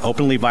Casa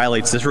openly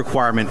violates this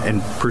requirement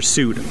in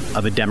pursuit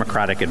of a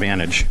Democratic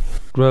advantage.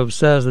 Grove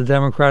says the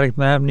Democratic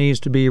map needs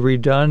to be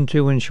redone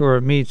to ensure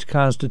it meets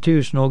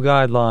constitutional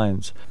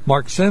guidelines.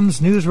 Mark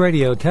Sims, News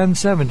Radio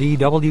 1070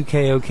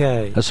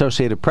 WKOK.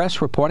 Associated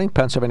Press reporting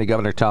Pennsylvania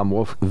Governor Tom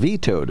Wolf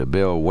vetoed a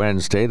bill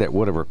Wednesday that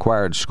would have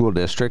required school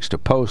districts to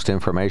post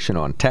information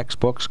on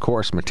textbooks,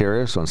 course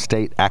materials, on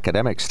state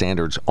academic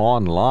standards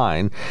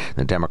online.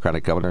 The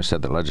Democratic governor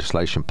said the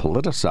legislation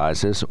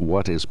politicizes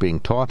what is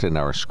being taught in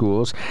our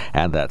schools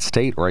and that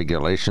state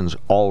regulations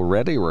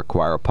already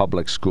require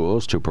public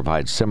schools to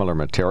provide similar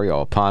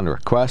material upon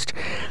request.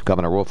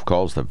 Governor Wolf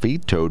calls the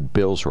vetoed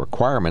bill's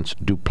requirements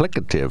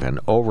duplicative and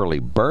overly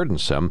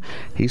burdensome.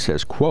 He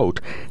says,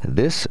 quote,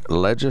 "This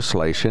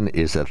legislation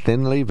is a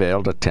thinly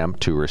veiled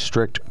attempt to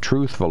restrict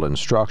truthful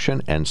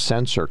instruction and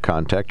censor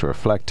content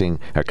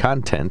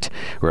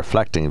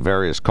reflecting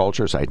various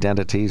cultures,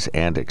 identities,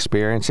 and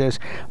experiences.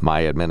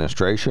 My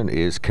administration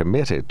is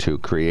committed to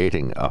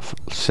creating a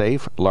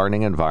safe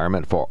learning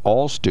environment for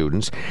all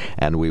students,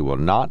 and we will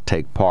not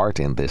take part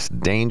in this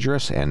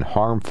dangerous and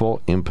harmful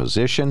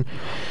imposition."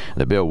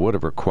 The bill would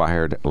have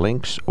required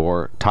links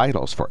or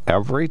titles for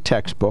every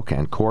textbook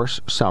and course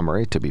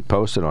summary to be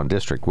posted on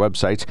district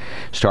websites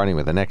starting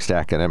with the next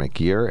academic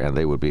year, and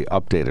they would be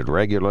updated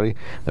regularly.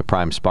 The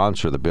prime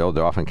sponsor of the bill,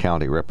 Dauphin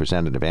County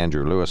Representative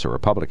Andrew Lewis, a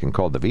Republican,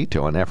 called the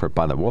veto an effort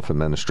by the Wolf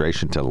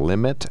administration to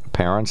limit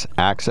parents'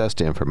 access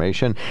to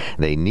information.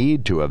 They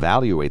need to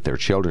evaluate their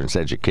children's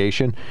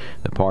education.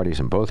 The parties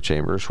in both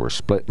chambers were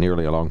split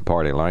nearly along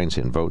party lines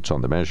in votes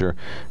on the measure.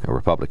 The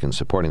Republicans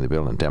supporting the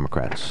bill and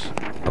Democrats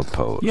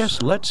opposed.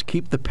 Yes, let's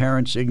keep the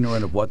parents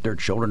ignorant of what their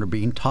children are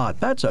being taught.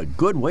 That's a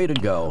good way to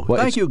go. Well,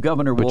 Thank you,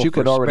 Governor Wolf, but you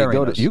could for already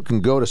sparing us. You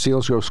can go to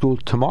Seals Grove School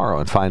tomorrow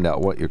and find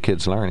out what your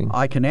kid's learning.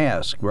 I can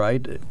ask,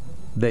 right?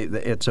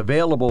 it's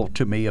available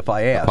to me if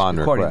I ask, Upon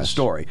according request. to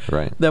the story.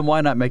 Right. Then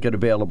why not make it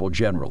available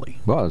generally?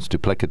 Well, it's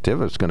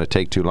duplicative. It's going to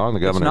take too long. The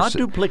governor. It's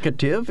not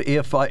duplicative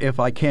if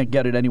I can't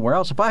get it anywhere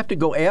else. If I have to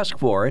go ask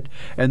for it,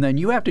 and then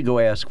you have to go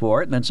ask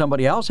for it, and then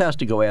somebody else has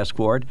to go ask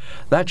for it,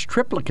 that's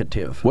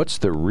triplicative. What's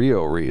the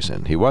real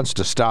reason? He wants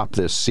to stop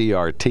this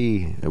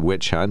CRT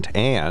witch hunt,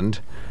 and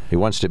he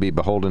wants to be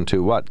beholden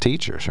to what?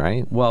 Teachers,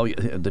 right? Well,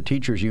 the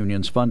teachers'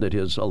 unions funded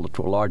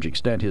to a large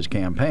extent his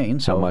campaign.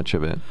 So, how much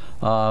of it?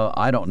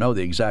 I don't know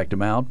the exact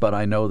amount, but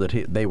I know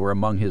that they were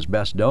among his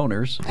best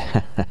donors.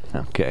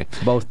 Okay.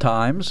 Both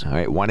times. All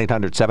right,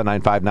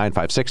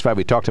 1-800-795-9565.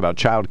 We talked about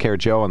child care,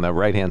 Joe, on the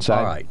right-hand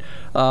side.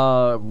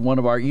 All right. One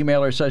of our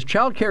emailers says,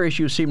 child care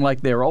issues seem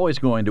like they're always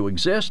going to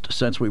exist.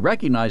 Since we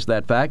recognize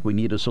that fact, we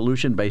need a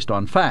solution based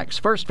on facts.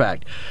 First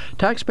fact,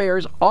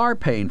 taxpayers are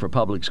paying for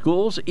public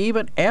schools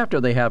even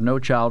after they have no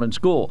child in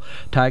school.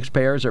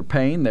 Taxpayers are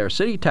paying their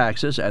city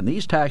taxes, and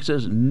these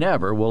taxes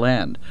never will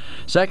end.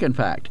 Second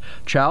fact,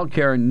 child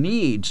care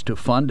needs to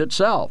fund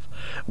itself.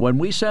 When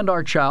we send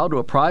our child to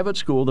a private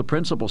school, the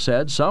principal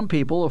said, some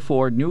people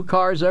afford new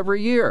cars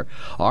every year.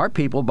 Our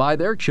people buy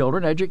their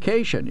children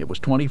education. It was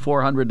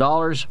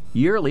 $2,400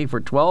 yearly for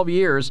 12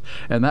 years,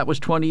 and that was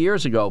 20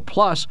 years ago.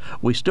 Plus,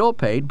 we still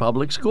paid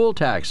public school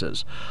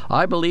taxes.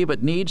 I believe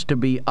it needs to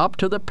be up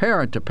to the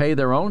parent to pay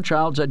their own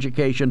child's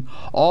education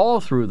all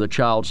through the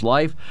child's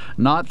life,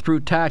 not through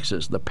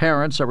taxes. The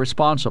parents are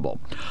responsible.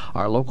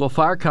 Our local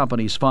fire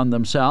companies fund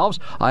themselves.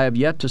 I have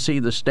yet to see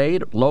the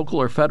state, local,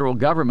 or federal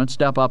government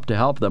step up to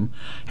help them.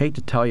 Hate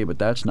to tell you, but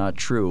that's not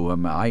true.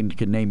 I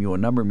can name you a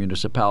number of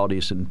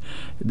municipalities in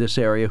this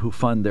area who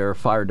fund their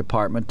fire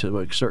department to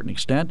a certain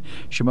extent.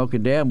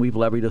 Shamokin Dam, we've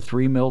levied a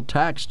 $3 million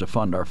tax to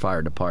fund our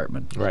fire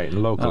department. Right.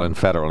 Local and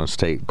federal and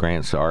state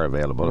grants are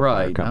available to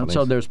fire companies.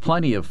 So there's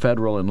plenty of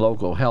federal and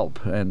local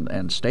help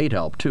and state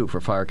help, too,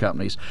 for fire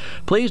companies.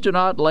 Please do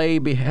not lay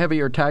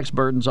heavier tax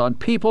burdens on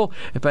people.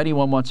 If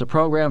anyone wants a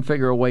program,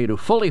 figure a way to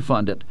fully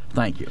fund it.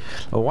 Thank you.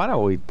 Well, why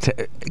don't we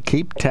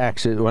keep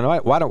taxes?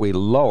 Why don't we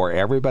lower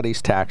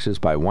everybody's taxes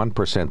by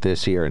 1%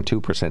 this year and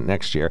 2%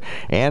 next year,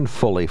 and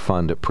fully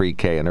fund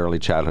pre-K and early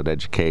childhood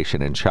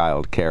education and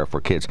child care for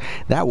kids?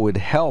 That would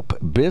help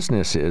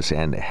businesses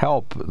and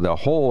help the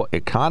whole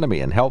economy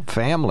and help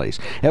families.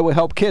 It would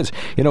help kids.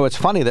 You know, it's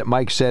funny that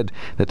Mike said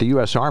that the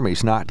U.S.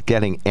 Army's not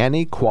getting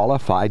any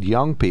qualified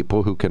young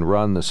people who can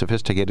run the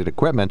sophisticated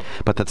equipment,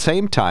 but at the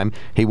same time,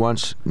 he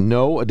wants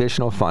no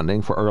additional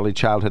funding for early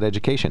childhood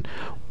education.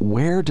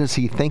 Where does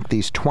he think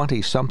these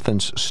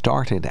 20-somethings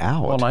started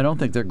out? Well, I don't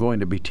think they're going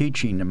to be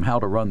teaching them how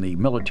to run the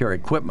military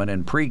equipment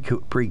in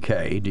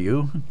pre-K, do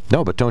you?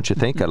 No, but don't you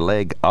think a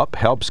leg up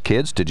helps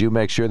kids? Did you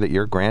make sure that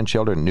your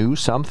grandchildren knew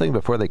something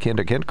before they came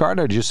to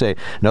kindergarten, or did you say,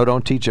 no,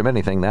 don't teach them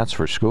anything, that's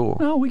for school?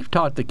 No, we've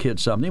taught the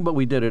kids something, but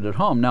we did it at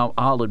home. Now,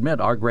 I'll admit,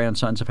 our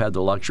grandsons have had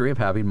the luxury of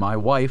having my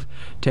wife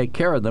take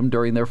care of them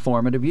during their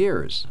formative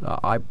years.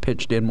 I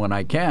pitched in when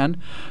I can,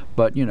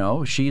 but, you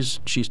know, she's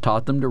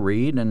taught them to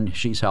read, and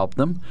she's helped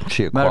them. Is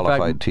she a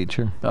qualified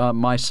teacher?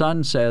 My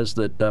son says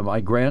that my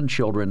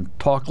grandchildren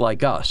talk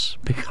like us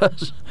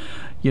because,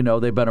 you know,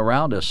 they've been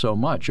around us so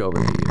much over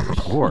the years.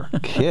 Poor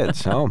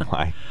kids. Oh,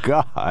 my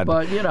God.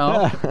 But, you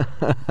know,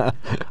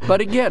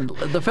 but again,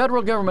 the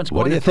federal government's going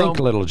to What do you think,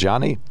 little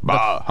Johnny?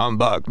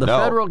 Humbug. The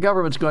federal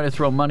government's going to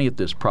throw money at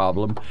this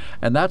problem,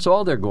 and that's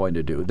all they're going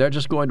to do. They're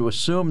just going to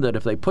assume that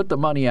if they put the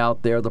money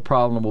out there, the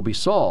problem will be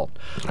solved.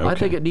 Okay. I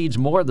think it needs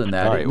more than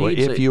that. All right. Well,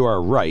 if you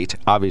are right,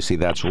 obviously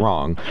that's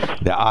wrong.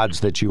 The odds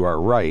that you are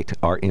right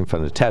are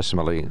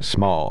infinitesimally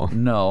small.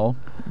 No.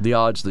 The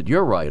odds that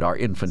you're right are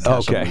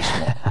infinitesimally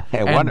small.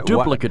 and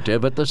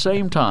duplicative at the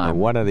same time.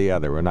 One or the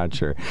other. We're not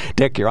sure.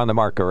 Dick, you're on the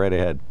mark. Go right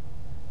ahead.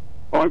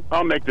 Well,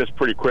 I'll make this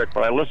pretty quick,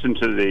 but I listened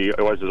to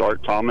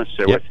Art Thomas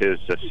with his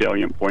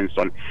salient points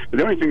on. But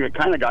the only thing that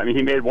kind of got me,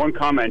 he made one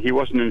comment. He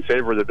wasn't in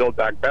favor of the Build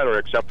Back Better,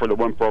 except for the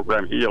one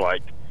program he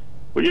liked.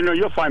 Well, you know,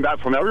 you'll find that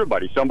from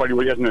everybody. Somebody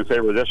who isn't in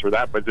favor of this or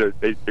that, but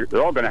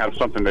they're all going to have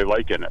something they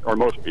like in it, or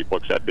most people,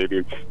 except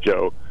maybe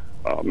Joe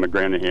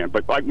McGranahan.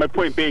 But my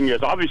point being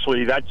is,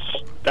 obviously,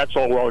 that's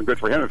all well and good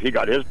for him if he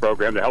got his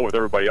program. To hell with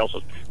everybody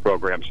else's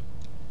programs.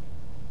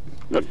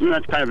 That's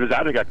kind of his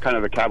attitude, kind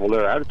of a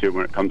cavalier attitude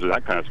when it comes to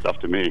that kind of stuff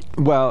to me.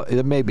 Well,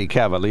 it may be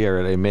cavalier,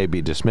 it may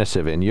be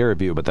dismissive in your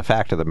view, but the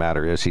fact of the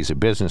matter is he's a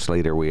business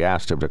leader. We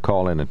asked him to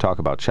call in and talk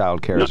about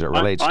child care as it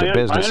relates to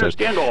businesses.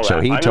 So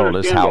he told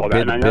us how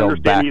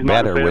Build Back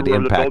Better would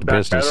impact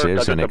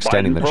businesses and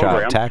extending the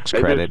child tax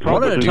credit.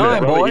 One at a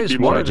time, boys.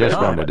 One at a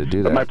time. Wanted to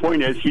do that. But my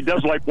point is, he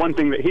does like one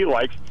thing that he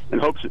likes and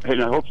hopes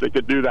they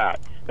could do that.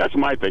 That's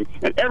my thing.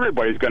 And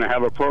everybody's going to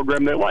have a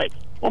program they like.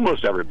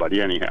 Almost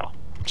everybody, anyhow.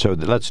 So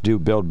let's do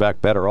Build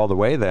Back Better all the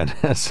way then,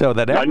 so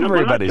that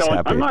everybody's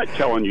happy. I'm not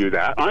telling you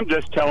that. I'm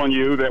just telling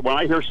you that when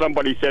I hear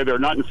somebody say they're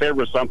not in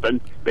favor of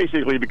something,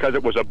 basically because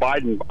it was a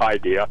Biden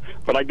idea,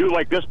 but I do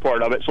like this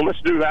part of it, so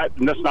let's do that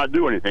and let's not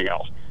do anything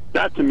else.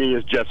 That to me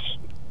is just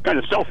kind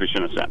of selfish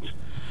in a sense.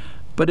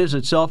 But is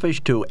it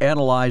selfish to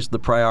analyze the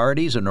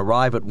priorities and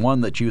arrive at one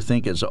that you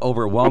think is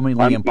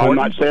overwhelmingly important?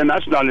 I'm not saying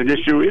that's not an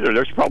issue either.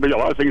 There's probably a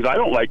lot of things I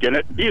don't like in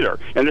it either,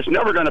 and it's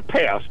never going to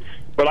pass.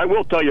 But I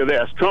will tell you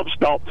this, Trump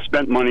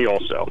spent money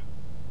also.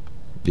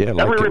 Yeah,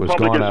 like every it was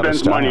Republican going out of spends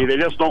style. money. They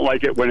just don't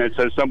like it when it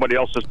says somebody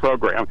else's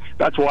program.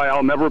 That's why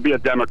I'll never be a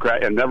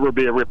Democrat and never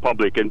be a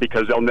Republican,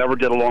 because they'll never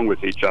get along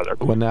with each other.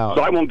 Well, now,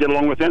 so I won't get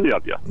along with any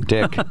of you.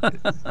 Dick,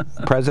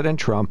 President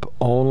Trump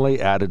only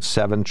added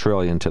 $7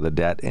 trillion to the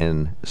debt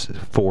in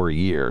 4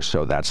 years,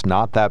 so that's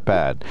not that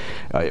bad.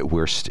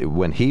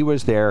 When he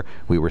was there,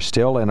 we were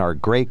still in our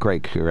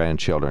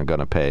great-great-grandchildren going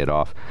to pay it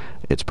off.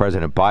 It's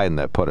President Biden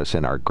that put us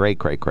in. Our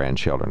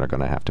great-great-grandchildren are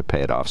going to have to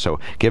pay it off. So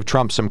give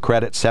Trump some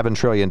credit. $7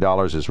 trillion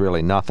is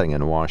really nothing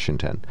in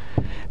Washington.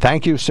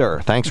 Thank you, sir.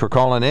 Thanks for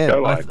calling in.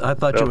 I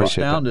thought you were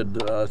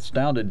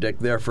astounded, Dick,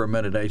 there for a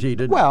minute. He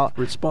didn't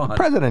respond.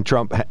 President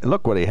Trump,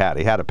 look what he had.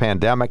 He had a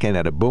pandemic and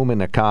had a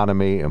booming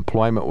economy.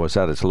 Employment was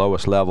at its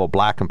lowest level.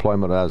 Black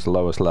employment was at its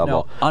lowest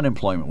level. No,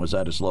 unemployment was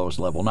at its lowest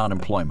level, not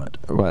employment.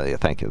 Well, yeah,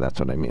 thank you. That's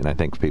what I mean. I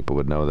think people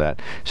would know that.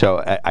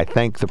 So I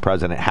think the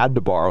president had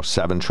to borrow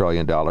 $7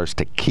 trillion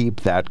to keep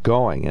that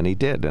going, and he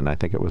did, and I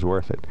think it was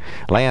worth it.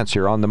 Lance,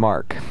 you're on the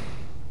mark.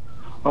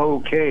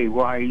 Okay,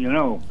 why,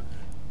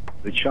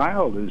 the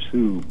child is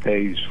who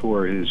pays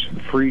for his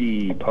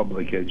free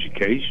public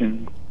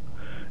education.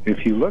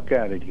 If you look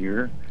at it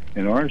here,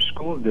 in our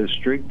school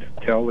district,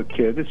 tell the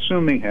kid,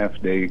 assuming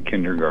half-day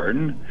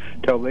kindergarten,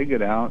 till they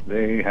get out,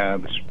 they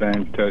have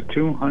spent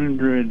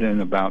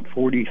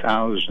 $240,000 at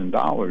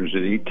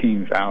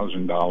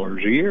 $18,000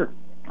 a year,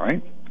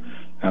 right?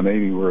 Now,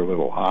 maybe we're a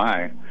little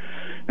high.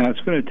 Now,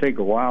 it's going to take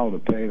a while to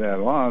pay that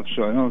off,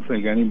 so I don't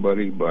think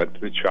anybody but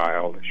the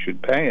child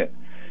should pay it.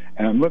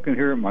 And I'm looking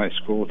here at my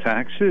school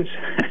taxes.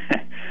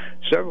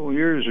 Several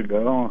years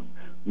ago,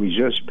 we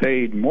just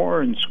paid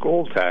more in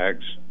school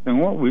tax than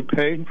what we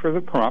paid for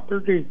the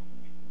property.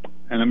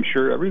 And I'm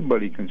sure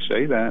everybody can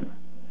say that.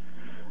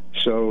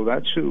 So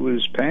that's who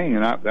was paying,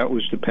 and that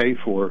was to pay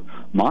for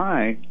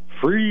my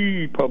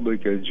free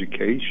public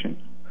education.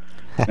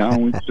 Now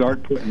we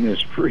start putting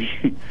this free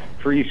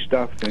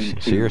stuff into...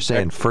 So you're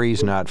saying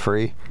free's not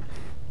free?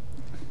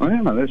 Oh,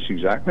 yeah, that's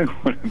exactly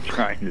what I'm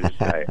trying to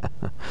say.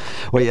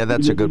 Well, yeah,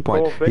 that's a good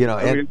point.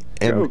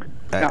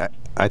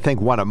 I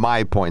think one of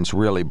my points,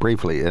 really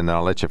briefly, and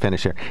I'll let you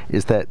finish here,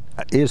 is that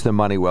is the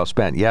money well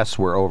spent? Yes,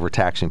 we're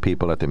overtaxing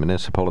people at the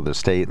municipal, the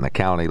state, and the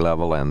county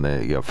level, and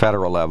the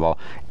federal level.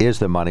 Is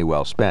the money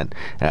well spent?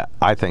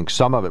 I think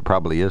some of it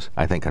probably is.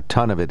 I think a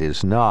ton of it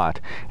is not.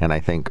 And I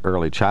think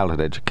early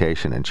childhood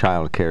education and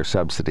child care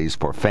subsidies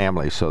for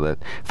families so that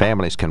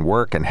families can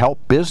work and help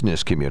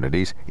business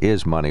communities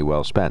is money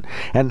well spent.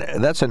 And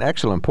that's an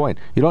excellent point.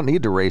 You don't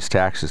need to raise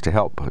taxes to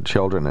help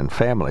children and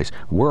families.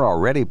 We're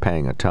already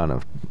paying a ton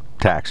of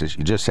taxes.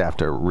 You just have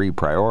to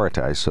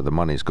reprioritize so the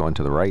money's going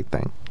to the right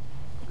thing.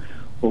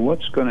 Well,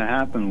 what's going to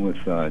happen with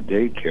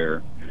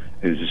daycare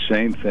is the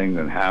same thing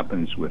that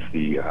happens with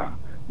the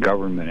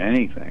government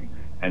anything,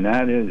 and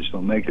that is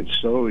they'll make it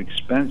so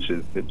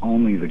expensive that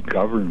only the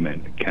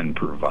government can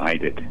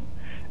provide it.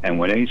 And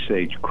when they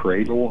say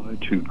cradle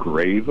to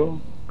grave,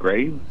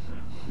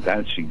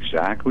 that's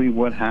exactly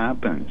what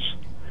happens.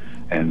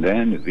 And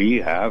then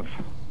we have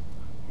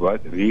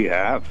what we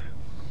have,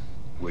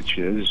 which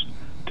is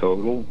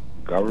total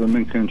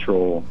government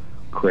control,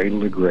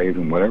 cradle to grave,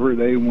 and whatever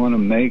they want to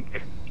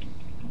make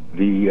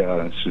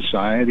the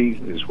society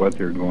is what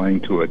they're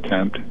going to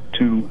attempt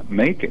to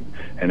make it.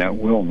 And that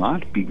will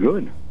not be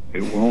good.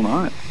 It will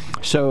not.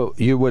 So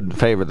you would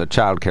favor the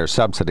child care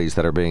subsidies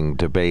that are being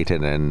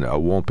debated and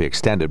won't be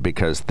extended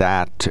because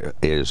that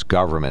is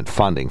government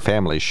funding.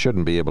 Families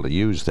shouldn't be able to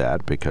use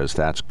that because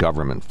that's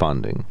government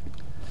funding.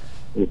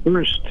 Well,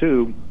 first,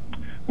 too,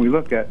 we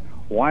look at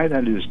why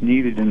that is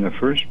needed in the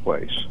first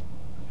place.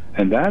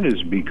 And that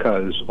is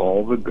because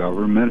all the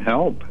government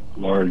help,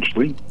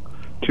 largely.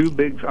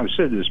 I've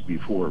said this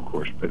before, of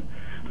course, but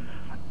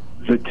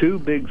the two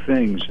big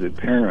things that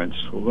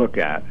parents look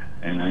at,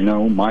 and I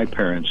know my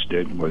parents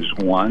did, was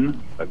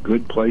one, a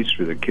good place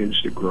for the kids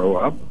to grow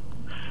up,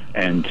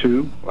 and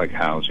two, like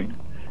housing,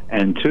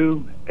 and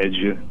two,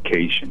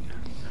 education.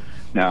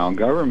 Now,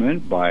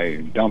 government, by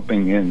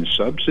dumping in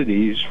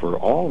subsidies for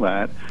all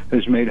that,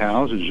 has made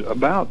houses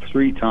about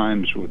 3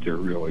 times what they're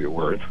really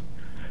worth.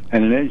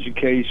 And an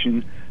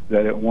education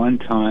that at one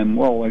time,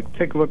 well, like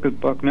take a look at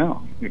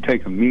Bucknell. You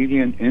take a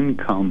median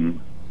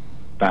income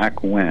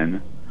back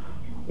when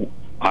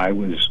I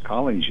was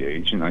college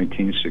age in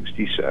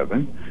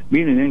 1967.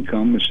 Median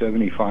income was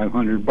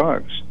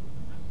 $7,500,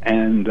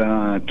 and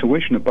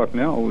tuition at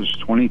Bucknell was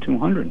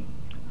 $2,200.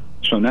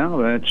 So now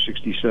that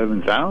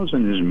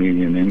 $67,000 is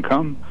median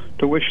income.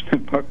 Tuition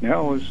at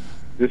Bucknell is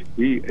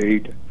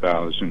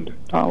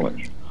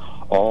 $58,000,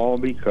 all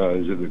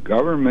because of the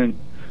government.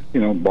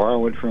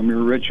 Borrow it from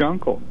your rich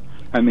uncle.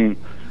 I mean,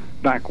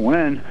 back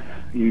when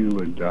you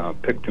would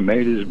pick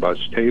tomatoes, bus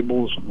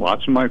tables,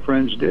 lots of my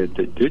friends did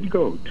that did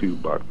go to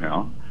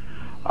Bucknell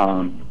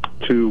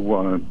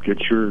to get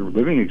your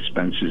living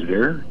expenses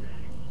there.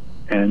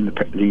 and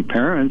the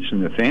parents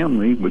and the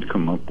family would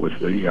come up with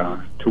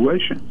the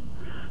tuition.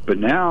 But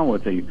now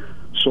what they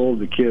sold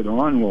the kid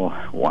on, well,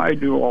 why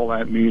do all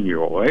that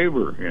menial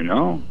labor, you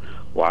know?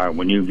 Why,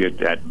 when you get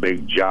that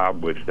big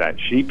job with that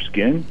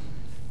sheepskin,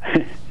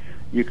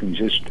 you can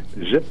just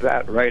zip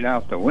that right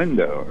out the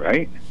window,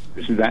 right?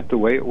 Isn't that the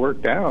way it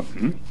worked out?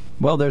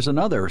 Well, there's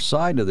another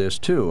side to this,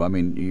 too. I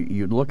mean,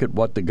 you look at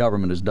what the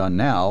government has done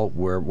now,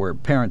 where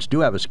parents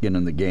do have a skin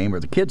in the game, or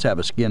the kids have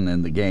a skin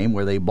in the game,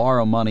 where they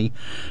borrow money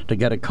to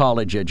get a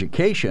college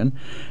education,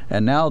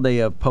 and now they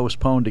have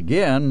postponed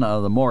again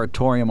the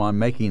moratorium on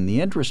making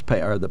the interest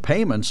or the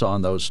payments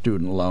on those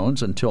student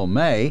loans until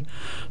May.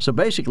 So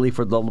basically,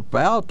 for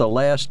about the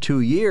last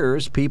 2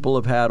 years, people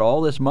have had all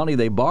this money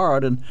they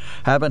borrowed and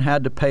haven't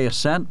had to pay a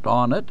cent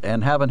on it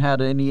and haven't had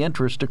any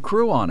interest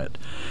accrue on it.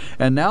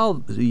 And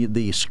now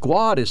the squad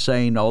is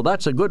saying, "Oh,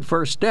 that's a good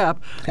first step.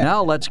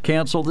 Now let's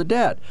cancel the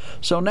debt."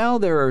 So now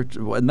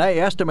and they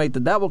estimate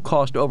that will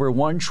cost over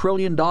 $1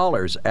 trillion,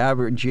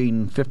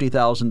 averaging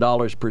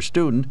 $50,000 per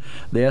student.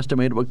 They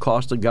estimate it would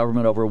cost the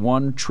government over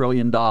 $1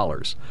 trillion.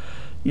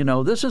 You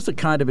know, this is the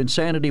kind of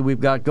insanity we've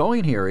got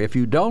going here. If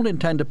you don't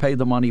intend to pay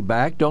the money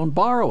back, don't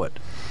borrow it.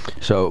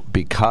 So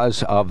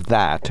because of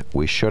that,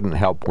 we shouldn't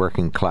help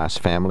working class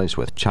families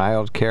with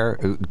child care?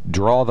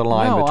 Draw the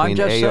line between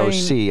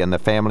AOC and the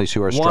families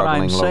who are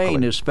struggling locally. What I'm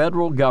saying is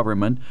federal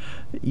government,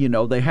 you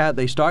know,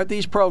 they start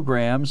these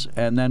programs,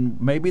 and then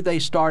maybe they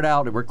start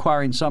out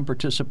requiring some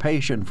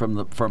participation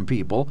from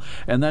people,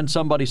 and then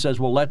somebody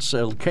says, well, let's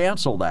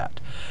cancel that.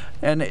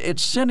 And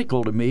it's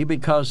cynical to me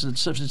because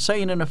it's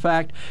saying, in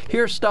effect,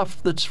 here's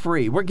stuff that's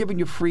free. We're giving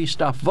you free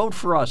stuff. Vote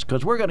for us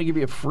because we're going to give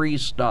you free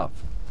stuff.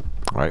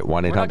 All right, 1-800.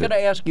 We're not going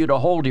to ask you to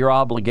hold your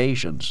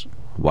obligations.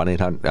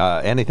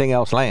 1-800. Anything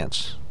else,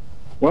 Lance?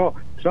 Well,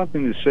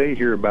 something to say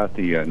here about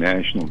the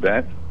national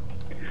debt.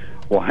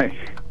 Why,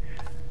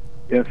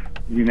 if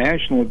the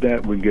national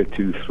debt would get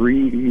to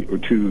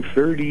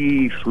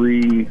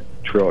 33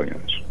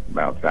 trillions,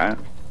 about that,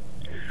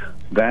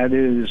 that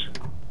is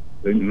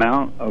the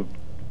amount of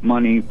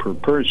money per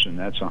person.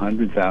 That's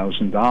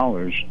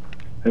 $100,000,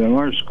 and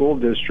our school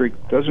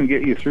district doesn't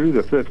get you through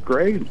the 5th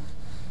grade.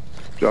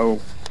 So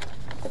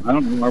I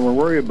don't know why we're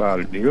worried about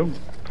it, do you?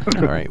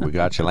 All right, we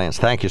got you, Lance.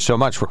 Thank you so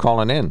much for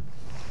calling in.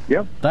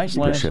 Yep. Thanks,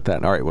 Lance. Appreciate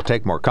that. All right, we'll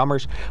take more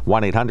comers.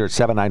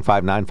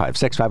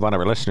 1-800-795-9565. One of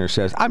our listeners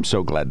says, I'm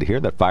so glad to hear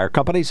that fire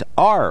companies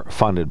are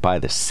funded by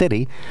the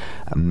city.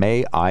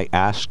 May I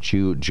ask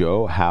you,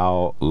 Joe,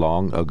 how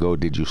long ago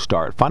did you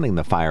start funding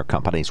the fire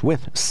companies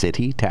with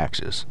city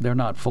taxes? They're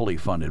not fully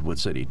funded with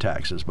city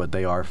taxes, but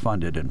they are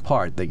funded in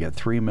part. They get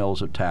 3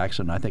 mills of tax,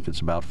 and I think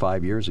it's about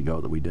 5 years ago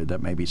that we did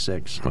that, maybe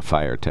 6. A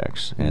fire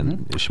tax.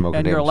 And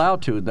And you're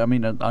allowed to. I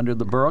mean, under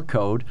the borough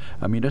code,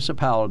 a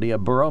municipality, a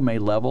borough may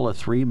level a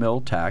 3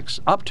 mill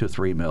tax, up to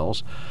 3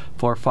 mills,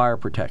 for fire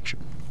protection.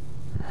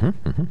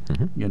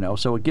 You know,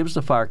 so it gives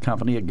the fire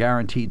company a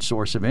guaranteed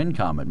source of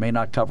income. It may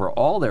not cover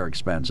all their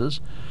expenses,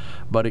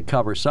 but it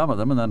covers some of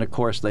them. And then, of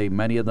course,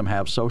 many of them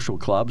have social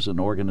clubs and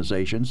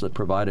organizations that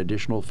provide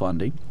additional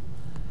funding.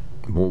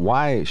 Well,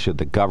 why should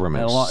the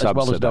government subsidize as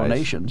well as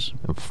donations?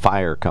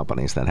 Fire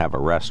companies that have a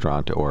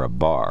restaurant or a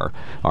bar?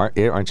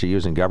 Aren't you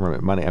using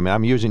government money? I mean,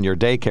 I'm using your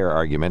daycare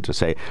argument to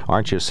say,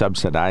 aren't you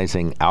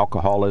subsidizing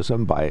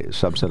alcoholism by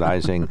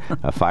subsidizing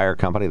a fire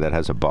company that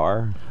has a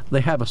bar?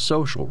 They have a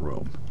social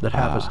room that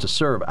happens to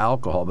serve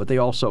alcohol, but they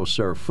also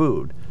serve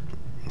food.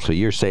 So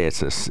you say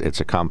it's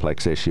a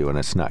complex issue and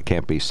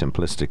can't be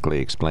simplistically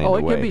explained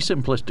away. Oh, it can be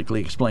simplistically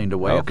explained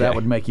away if that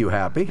would make you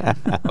happy.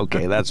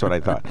 Okay, that's what I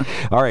thought.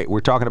 All right, we're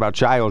talking about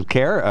child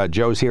care.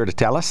 Joe's here to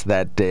tell us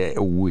that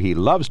he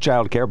loves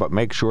child care, but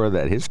make sure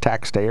that his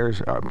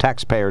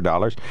taxpayer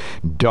dollars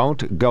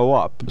don't go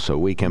up so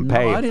we can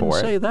pay for it. I didn't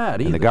say that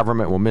either. And the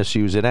government will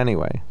misuse it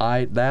anyway.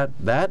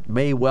 That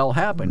may well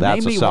happen.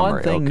 That's a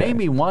summary. Name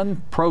me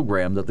one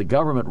program that the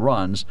government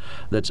runs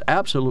that's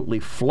absolutely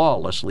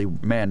flawlessly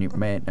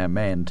maintained.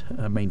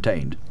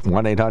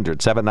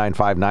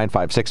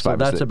 1-800-795-9565. So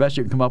that's the best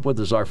you can come up with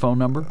is our phone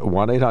number?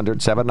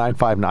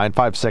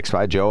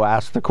 1-800-795-9565. Joe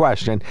asked the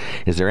question,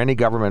 is there any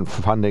government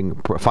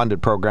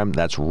funded program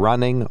that's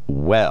running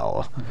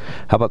well?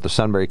 How about the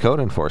Sunbury Code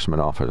Enforcement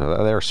Office?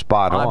 They're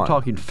spot on. I'm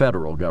talking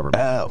federal government.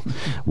 Oh.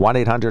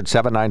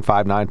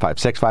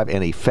 1-800-795-9565.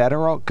 Any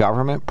federal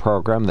government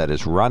program that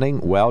is running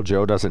well?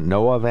 Joe doesn't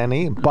know of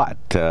any, but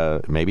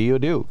maybe you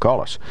do. Call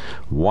us.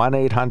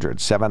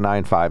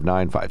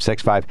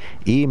 1-800-795-9565.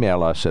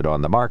 Email us at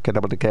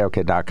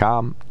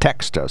onthemark@wkok.com.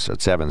 Text us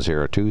at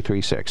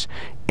 70236.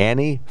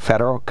 Any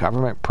federal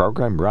government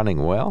program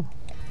running well?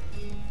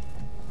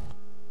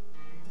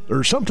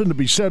 There's something to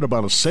be said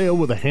about a sale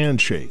with a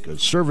handshake. A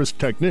service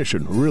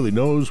technician who really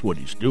knows what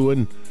he's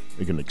doing.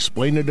 They can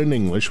explain it in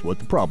English what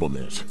the problem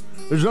is.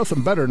 There's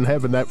nothing better than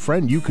having that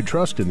friend you could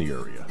trust in the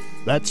area.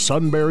 That's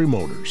Sunbury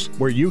Motors,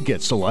 where you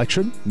get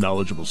selection,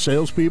 knowledgeable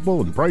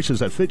salespeople, and prices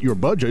that fit your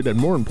budget, and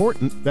more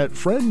important, that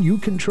friend you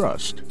can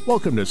trust.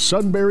 Welcome to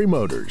Sunbury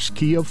Motors,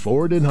 Kia,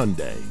 Ford, and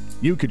Hyundai.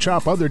 You could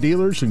shop other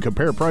dealers and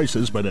compare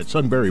prices, but at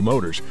Sunbury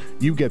Motors,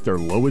 you get their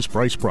lowest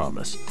price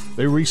promise.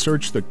 They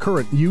research the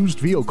current used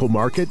vehicle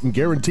market and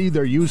guarantee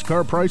their used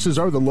car prices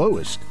are the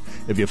lowest.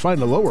 If you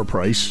find a lower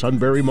price,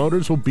 Sunbury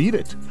Motors will beat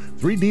it.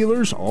 3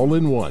 dealers all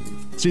in one.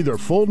 See their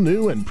full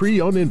new and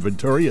pre-owned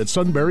inventory at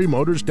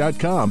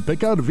sunburymotors.com.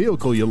 Pick out a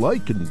vehicle you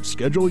like and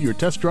schedule your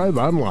test drive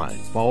online.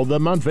 Follow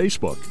them on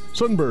Facebook.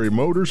 Sunbury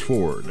Motors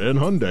Ford and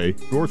Hyundai,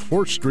 North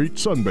 4th Street,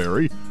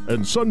 Sunbury,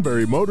 and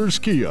Sunbury Motors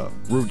Kia,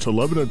 routes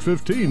 11 and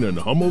 15 in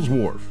Hummel's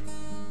Wharf.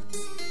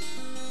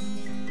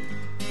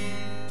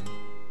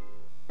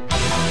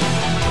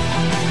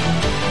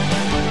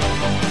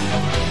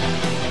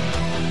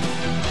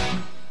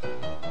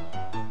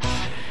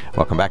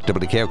 Welcome back to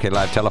WKOK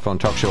Live Telephone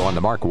Talk Show on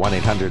the Mark,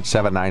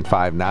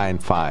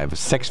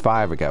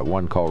 1-800-795-9565. We got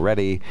one call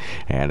ready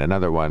and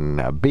another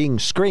one being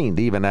screened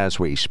even as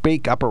we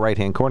speak. Upper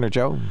right-hand corner,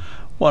 Joe.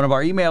 One of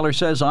our emailers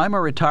says, I'm a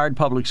retired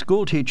public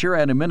school teacher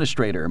and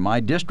administrator. My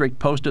district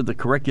posted the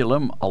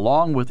curriculum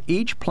along with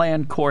each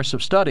planned course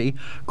of study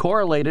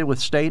correlated with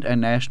state and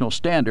national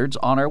standards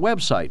on our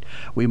website.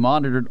 We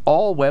monitored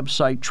all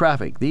website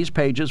traffic. These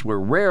pages were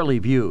rarely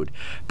viewed.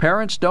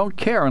 Parents don't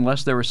care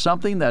unless there is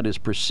something that is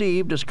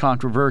perceived as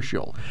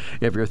controversial.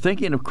 If you're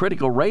thinking of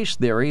critical race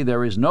theory,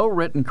 there is no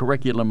written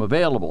curriculum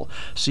available.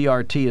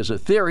 CRT is a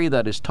theory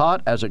that is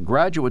taught as a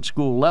graduate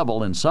school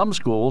level in some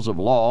schools of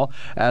law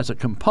as a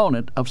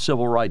component of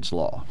civil rights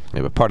law.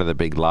 Yeah, but part of the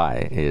big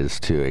lie is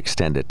to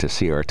extend it to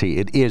CRT.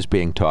 It is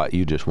being taught.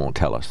 You just won't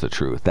tell us the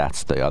truth.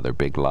 That's the other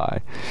big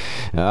lie.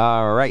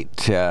 All right.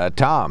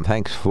 Tom,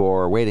 thanks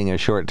for waiting a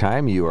short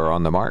time. You are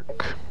on the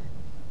mark.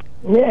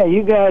 Yeah,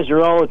 you guys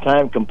are all the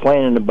time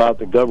complaining about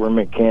the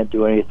government can't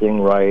do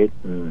anything right.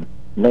 And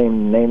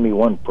name me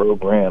one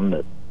program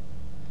that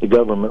the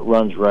government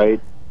runs right.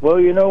 Well,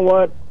 you know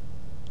what?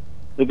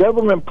 The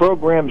government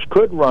programs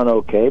could run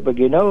okay, but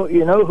you know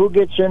who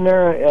gets in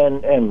there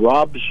and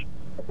robs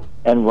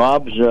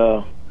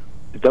the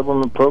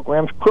government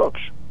programs? Crooks,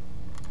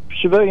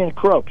 civilian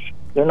crooks.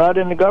 They're not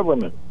in the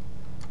government.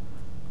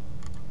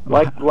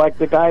 Like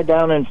the guy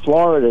down in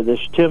Florida,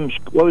 this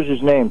what was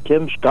his name?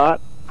 Tim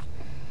Scott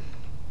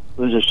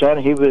was a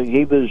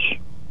senator.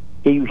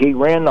 He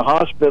ran the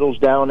hospitals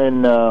down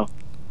in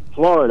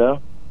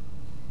Florida,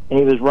 and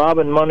he was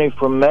robbing money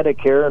from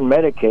Medicare and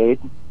Medicaid.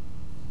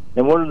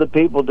 And what do the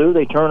people do?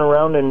 They turn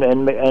around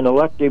and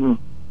elect him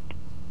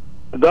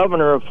the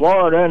governor of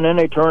Florida, and then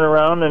they turn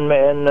around and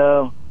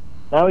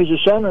now he's a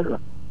senator.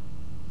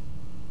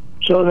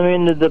 So, I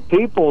mean, the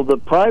people, the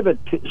private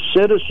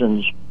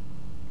citizens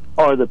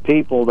are the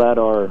people that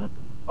are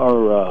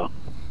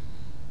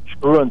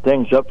screwing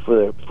things up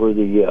for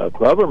the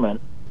government.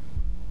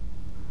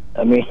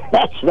 I mean,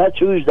 that's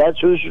who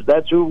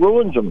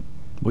ruins them.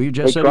 Well, you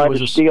just they said try it was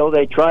to steal.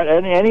 They try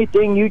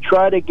anything you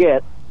try to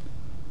get.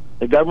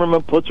 The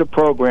government puts a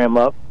program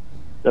up.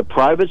 The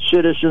private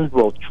citizens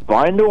will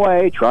try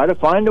to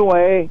find a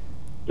way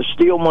to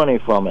steal money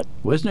from it.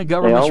 Well, isn't it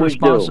government's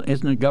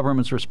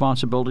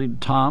responsibility,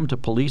 Tom, to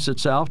police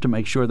itself to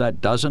make sure that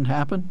doesn't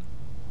happen?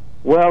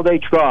 Well, they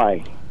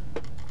try,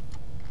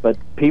 but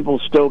people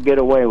still get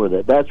away with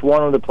it. That's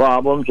one of the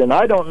problems. And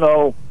I don't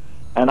know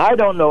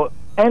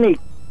any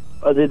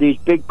of these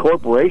big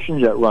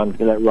corporations that run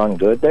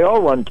good. They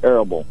all run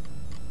terrible.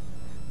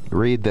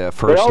 Read the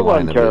first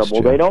line of this,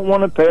 Jim. They don't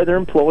want to pay their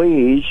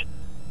employees.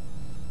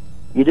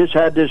 You just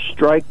had this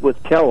strike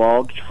with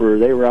Kellogg's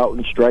they were out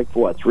in strike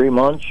for 3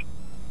 months?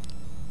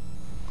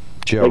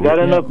 Joe, they got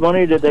enough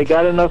money to pay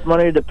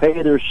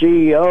their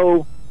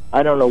CEO.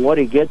 I don't know what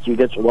he gets. He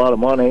gets a lot of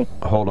money.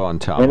 Hold on,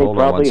 Tom. And he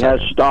probably has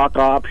stock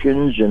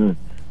options and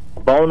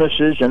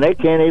bonuses, and they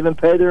can't even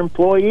pay their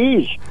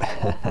employees.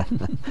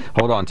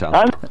 Hold on, Tom.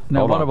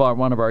 Now, one of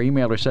our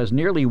emailers says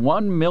nearly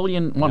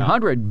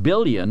 $100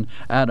 billion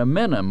at a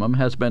minimum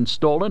has been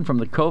stolen from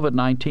the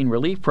COVID-19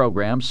 relief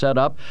program set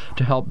up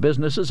to help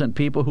businesses and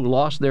people who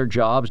lost their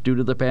jobs due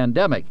to the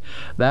pandemic.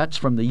 That's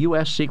from the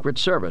U.S. Secret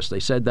Service. They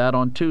said that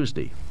on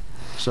Tuesday.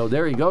 So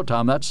there you go,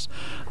 Tom. That's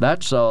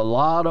a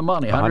lot of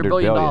money. $100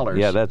 billion.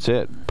 Yeah, that's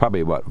it.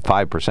 Probably about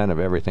 5% of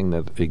everything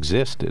that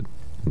existed.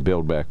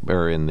 Build back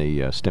or in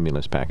the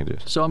stimulus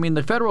packages. So, I mean,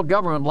 the federal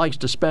government likes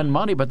to spend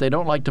money, but they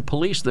don't like to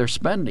police their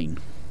spending.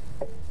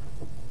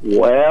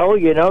 Well,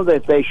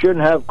 that they shouldn't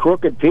have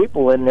crooked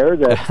people in there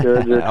that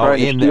they're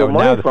trying to steal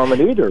money from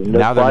it either.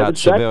 Now they're not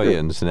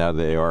civilians. Now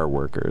they are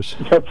workers.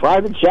 The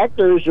private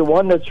sector is the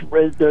one that's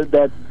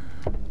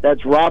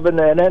robbing,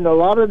 and then a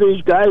lot of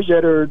these guys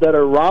that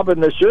are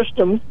robbing the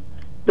system,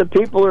 the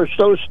people are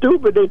so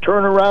stupid they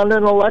turn around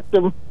and elect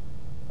them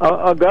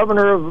a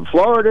governor of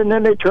Florida, and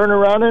then they turn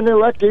around and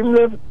elect him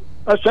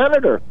a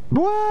senator.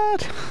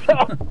 What?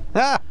 Well,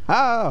 that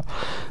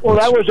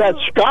was that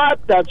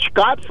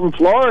Scott from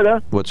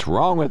Florida. What's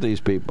wrong with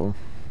these people?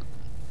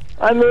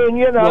 I mean,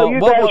 you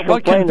guys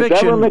complain the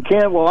government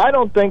can't. Well, I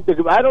don't think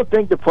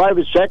the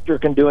private sector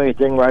can do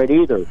anything right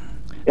either.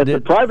 If the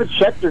private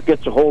sector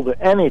gets a hold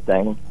of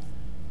anything,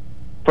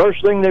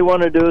 first thing they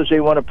want to do is they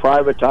want to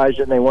privatize it,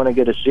 and they want to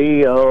get a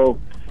CEO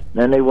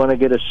then they want to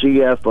get a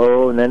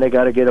CFO, and then they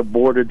got to get a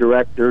board of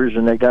directors,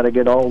 and they got to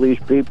get all these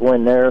people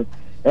in there,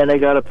 and they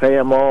got to pay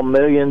them all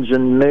millions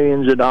and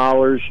millions of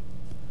dollars,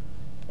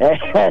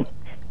 and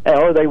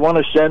or they want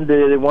to send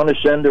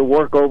their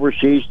work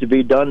overseas to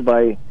be done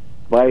by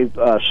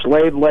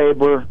slave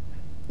labor,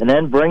 and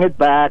then bring it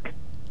back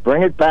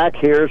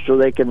here so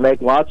they can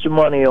make lots of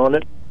money on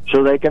it,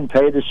 so they can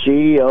pay the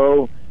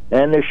CEO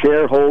and the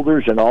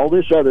shareholders and all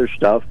this other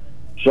stuff.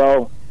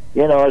 So,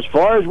 as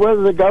far as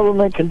whether the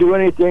government can do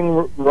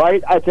anything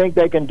right, I think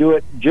they can do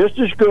it just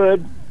as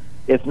good,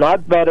 if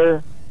not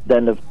better,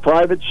 than the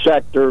private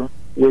sector,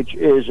 which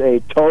is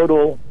a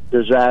total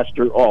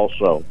disaster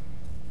also.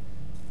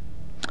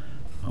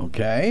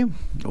 Okay.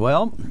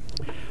 Well,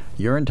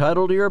 you're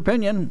entitled to your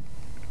opinion,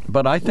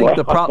 but I think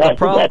the problem...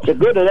 That's a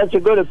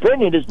good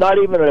opinion. It's not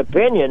even an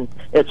opinion.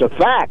 It's a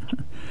fact.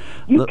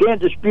 You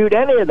can't dispute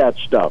any of that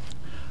stuff.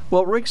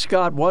 Well, Rick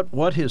Scott,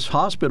 what his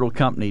hospital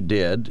company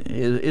did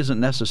isn't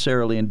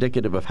necessarily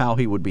indicative of how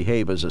he would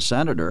behave as a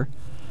senator.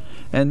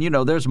 And,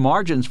 there's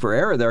margins for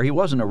error there. He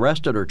wasn't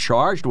arrested or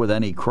charged with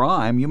any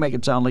crime. You make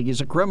it sound like he's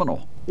a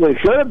criminal. Well, he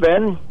should have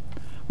been.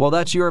 Well,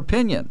 that's your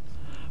opinion.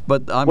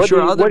 But I'm what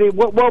sure was it?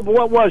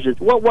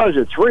 What was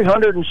it?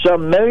 300 and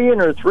some million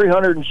or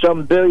 300 and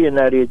some billion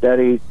that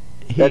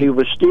he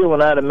was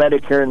stealing out of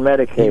Medicare and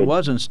Medicaid? He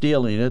wasn't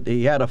stealing it.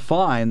 He had a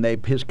fine.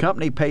 His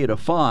company paid a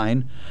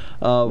fine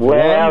of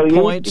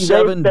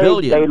 $1.7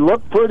 billion. They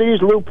look for these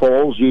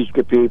loopholes, these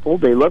people.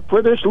 They look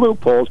for this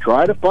loophole,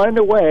 try to find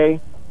a way.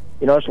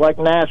 It's like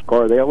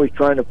NASCAR. They're always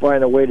trying to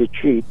find a way to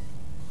cheat.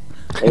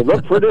 They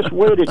look for this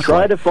way to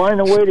try to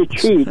find a way to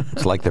cheat.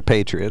 It's like the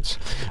Patriots.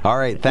 All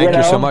right, thank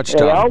you so much,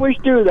 Tom. They always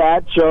do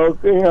that, so,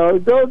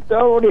 don't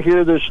want to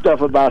hear this stuff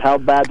about how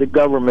bad the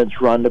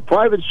government's run. The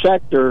private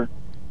sector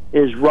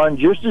is run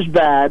just as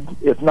bad,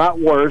 if not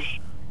worse,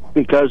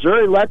 because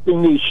they're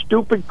electing these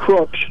stupid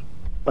crooks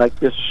like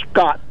this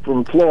Scott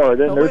from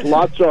Florida, and there's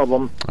lots of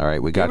them. All right,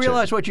 we got you. You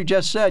realize what you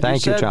just said.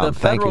 Thank you, Tom.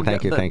 Thank you.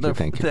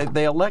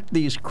 They elect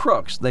these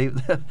crooks. He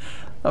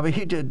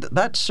did.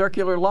 That's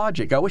circular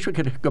logic. I wish we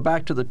could go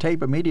back to the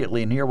tape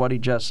immediately and hear what he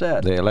just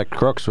said. They elect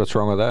crooks. What's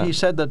wrong with that? He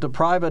said that the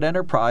private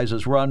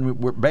enterprises run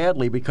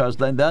badly because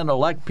they then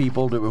elect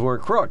people who are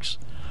crooks.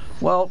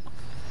 Well,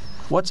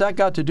 what's that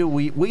got to do?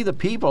 We the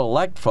people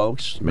elect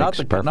folks, not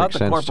the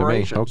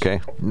corporations. To me. Okay.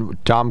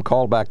 Tom,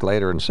 call back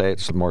later and say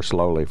it more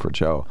slowly for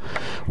Joe.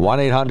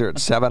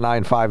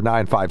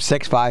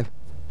 1-800-795-9565.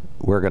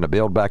 We're going to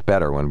build back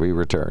better when we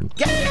return.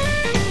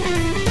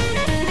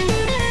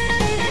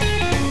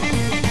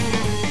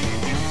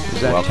 Is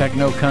that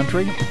techno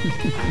country?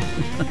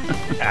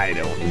 I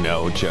don't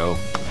know, Joe.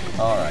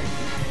 All right.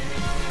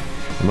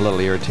 I'm a little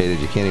irritated.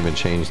 You can't even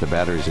change the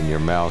batteries in your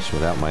mouse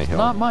without my help.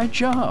 Not my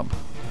job.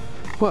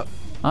 What?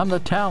 I'm the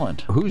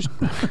talent. Who's...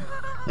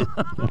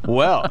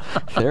 Well,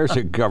 there's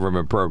a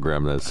government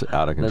program that's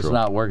out of control. That's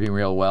not working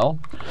real well.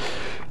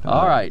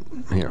 All right.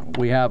 Here.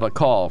 We have a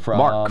call from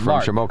Mark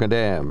from Shamokin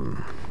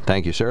Dam.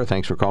 Thank you, sir.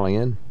 Thanks for calling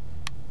in.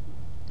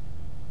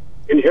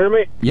 Can you hear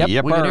me?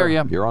 Yep, we can hear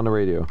you. You're on the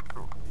radio.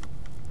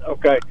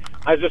 Okay.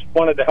 I just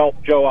wanted to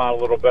help Joe out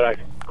a little bit. I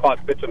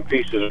caught bits and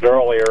pieces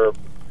earlier.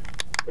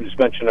 We just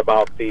mentioned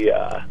about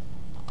the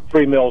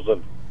 3 mils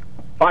of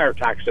fire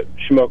tax that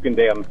Shamokin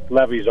Dam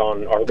levies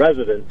on our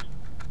residents.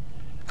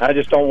 I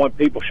just don't want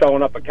people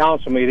showing up at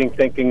council meeting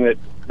thinking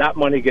that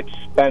money gets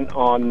spent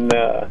on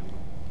the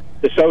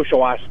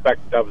social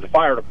aspect of the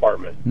fire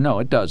department. No,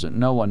 it doesn't.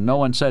 No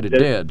one said it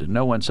did.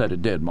 No one said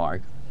it did,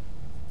 Mark.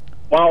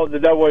 Well,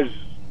 that was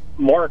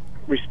Mark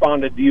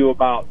responded to you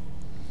about.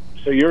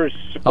 So you're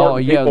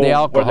supporting people the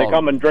alcohol. where they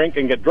come and drink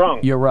and get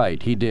drunk. You're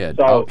right. He did.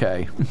 So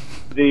okay.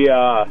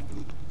 The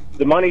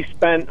money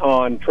spent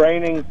on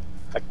training,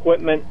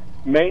 equipment,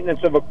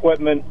 maintenance of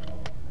equipment,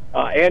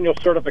 annual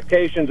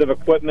certifications of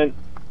equipment,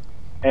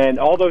 and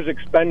all those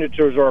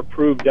expenditures are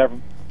approved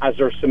as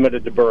they're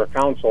submitted to Borough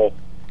Council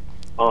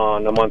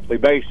on a monthly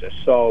basis.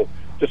 So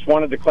just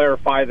wanted to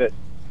clarify that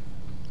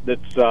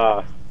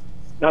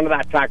none of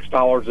that tax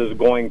dollars is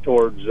going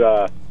towards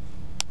the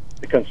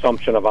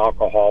consumption of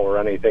alcohol or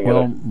anything.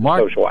 Well,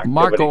 social activity.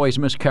 Mark always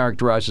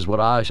mischaracterizes what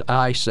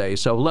I say,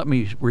 so let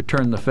me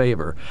return the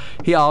favor.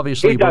 He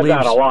obviously does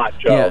believes that a lot,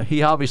 Joe. Yeah,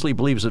 he obviously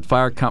believes that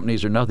fire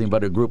companies are nothing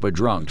but a group of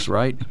drunks,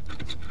 right?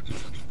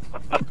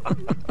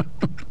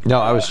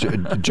 No,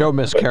 Joe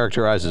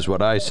mischaracterizes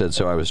what I said,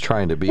 so I was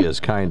trying to be as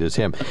kind as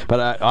him.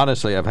 But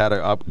honestly, I've had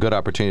a good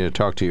opportunity to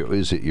talk to you.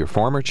 Is it your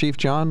former chief,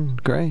 John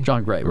Gray?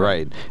 John Gray,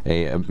 right.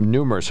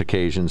 Numerous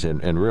occasions,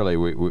 and really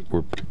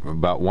we're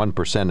about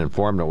 1%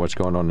 informed on what's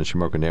going on in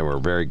Shamokin Dam. We're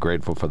very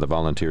grateful for the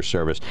volunteer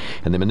service.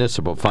 And the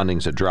municipal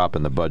funding's a drop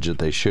in the budget.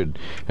 They should,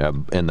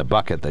 in the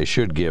bucket, they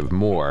should give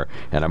more.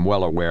 And I'm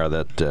well aware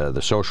that the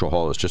Social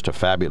Hall is just a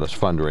fabulous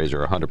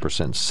fundraiser,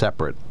 100%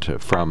 separate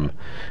from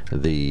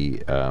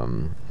the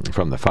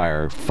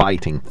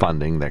firefighting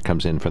funding that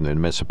comes in from the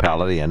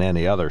municipality and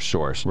any other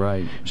source.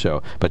 Right.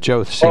 So, but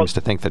Joe seems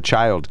to think that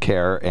child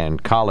care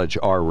and college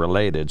are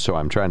related. So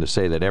I'm trying to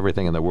say that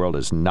everything in the world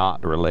is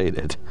not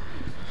related.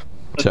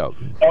 So,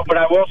 no, but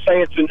I will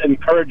say it's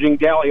encouraging.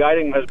 Dally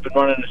Iding has been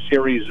running a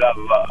series of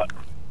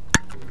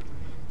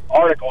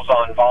articles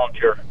on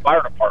volunteer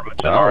fire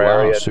departments in our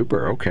area.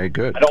 Super. Okay,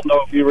 good. I don't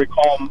know if you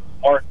recall,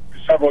 Mark,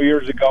 several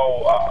years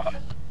ago,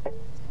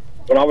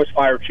 when I was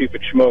fire chief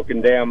at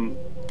Shamokin Dam,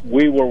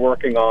 we were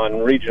working on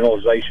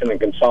regionalization and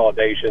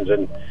consolidations,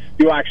 and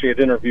you actually had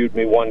interviewed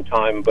me one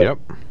time, but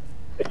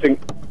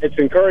it's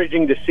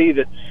encouraging to see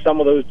that some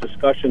of those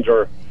discussions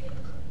are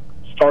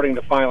starting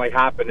to finally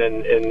happen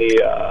in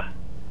the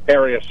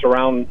area,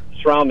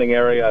 surrounding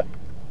area,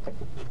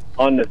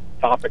 on the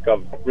topic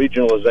of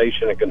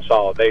regionalization and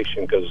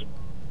consolidation, because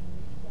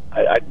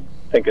I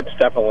think it's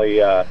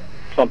definitely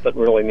something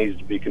really needs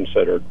to be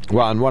considered.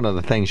 Well, and one of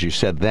the things you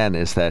said then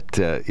is that,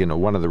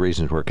 one of the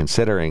reasons we're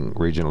considering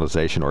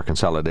regionalization or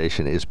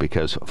consolidation is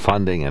because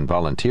funding and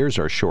volunteers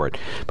are short.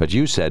 But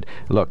you said,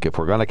 look, if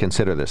we're going to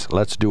consider this,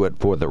 let's do it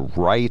for the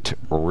right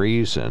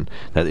reason,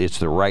 that it's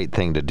the right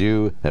thing to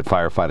do, that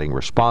firefighting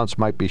response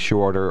might be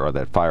shorter, or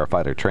that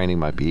firefighter training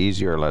might be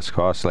easier or less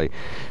costly.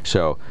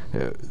 So,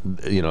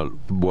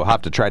 we'll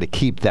have to try to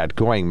keep that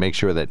going, make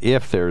sure that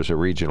if there's a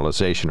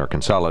regionalization or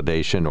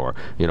consolidation or,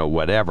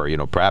 whatever,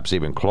 perhaps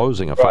even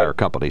closing a fire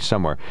company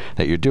somewhere,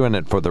 that you're doing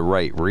it for the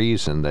right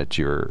reason, that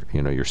you're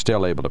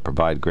still able to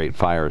provide great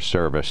fire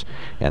service,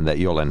 and that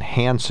you'll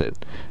enhance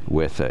it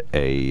with a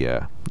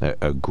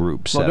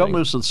group setting. Well, don't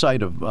lose the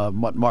sight of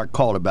what Mark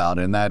called about,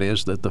 and that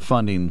is that the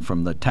funding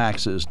from the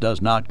taxes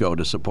does not go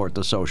to support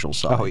the social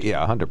side. Oh,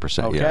 yeah,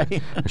 100%. Okay. Yeah.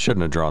 I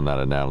shouldn't have drawn that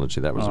analogy.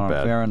 That was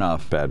fair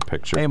enough. Bad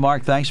picture. Hey,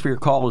 Mark, thanks for your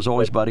call as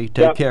always, buddy.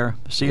 Take care.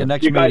 See you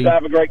next meeting. You meeting. guys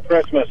have a great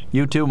Christmas.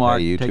 You too,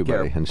 Mark. Hey, you Take too, care.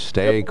 buddy. And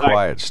stay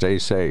quiet. Stay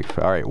safe.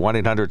 All right,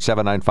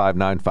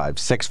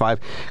 1-800-795-9565.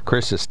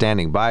 Chris is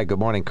standing by. Good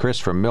morning, Chris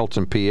from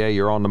Milton, PA.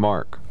 You're on the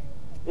mark.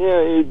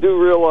 Yeah, you do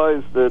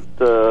realize that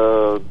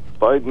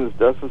Biden's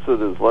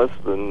deficit is less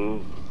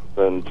than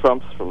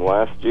Trump's from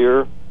last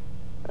year,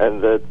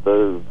 and that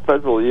the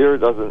federal year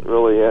doesn't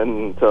really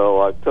end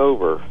until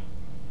October.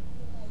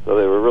 So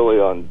they were really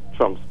on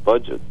Trump's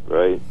budget,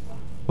 right?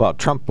 Well,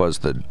 Trump was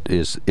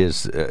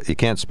you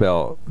can't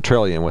spell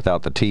trillion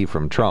without the T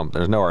from Trump.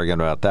 There's no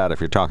argument about that if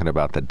you're talking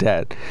about the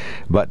debt.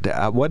 But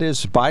what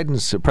is under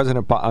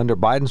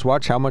Biden's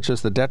watch? How much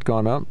has the debt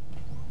gone up?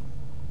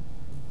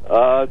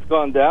 It's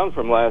gone down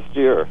from last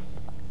year.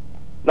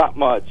 Not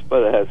much,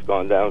 but it has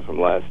gone down from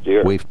last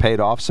year. We've paid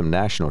off some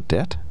national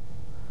debt?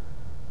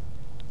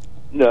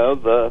 No,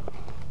 the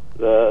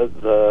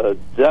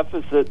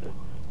deficit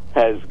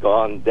has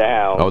gone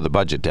down. Oh, the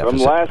budget deficit.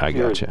 From last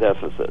year's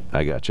deficit.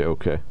 I got you.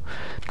 Okay.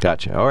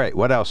 Gotcha. All right.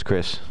 What else,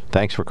 Chris?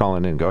 Thanks for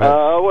calling in. Go ahead.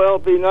 Well,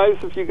 it'd be nice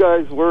if you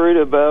guys worried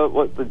about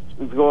what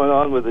is going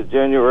on with the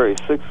January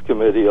 6th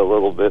committee a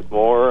little bit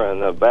more,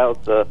 and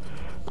about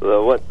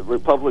what the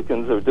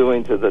Republicans are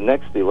doing to the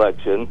next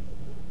election.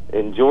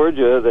 In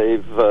Georgia,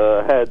 they've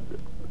had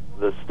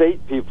the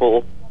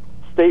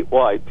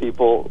statewide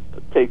people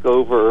take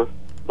over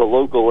the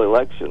local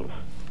elections,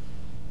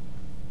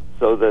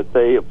 so that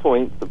they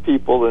appoint the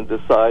people and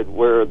decide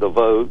where to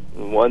vote.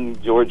 In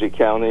one Georgia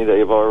county,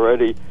 they've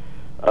already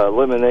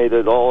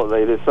eliminated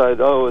they decide,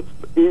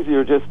 it's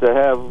easier just to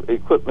have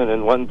equipment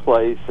in one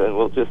place, and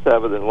we'll just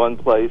have it in one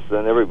place,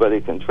 and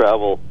everybody can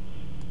travel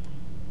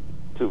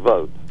to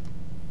vote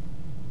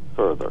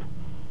further.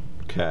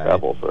 Okay.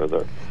 Travel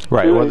further.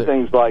 Right. Doing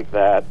things like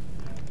that.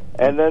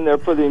 And then they're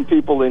putting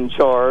people in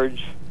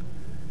charge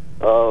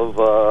of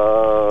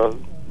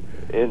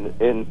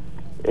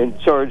in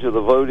charge of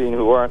the voting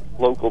who aren't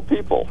local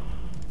people,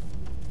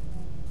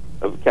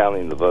 of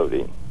counting the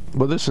voting.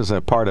 Well, this is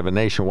a part of a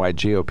nationwide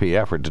GOP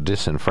effort to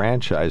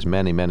disenfranchise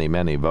many, many,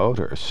 many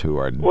voters who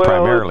are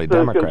primarily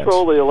Democrats.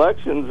 Control the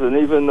elections and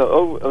even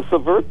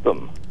subvert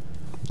them.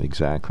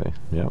 Exactly.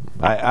 Yeah.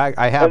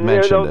 I have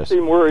mentioned this. They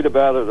don't seem worried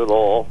about it at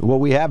all. Well,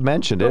 we have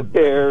mentioned it. Who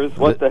cares?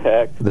 What the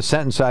heck? The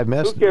sentence I've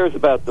missed. Who cares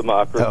about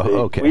democracy?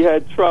 Oh, okay. We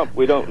had Trump.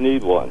 We don't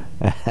need one.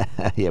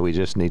 Yeah, we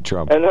just need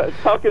Trump. And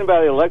talking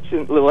about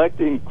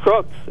electing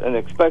crooks and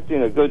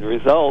expecting a good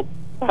result,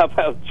 how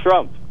about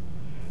Trump?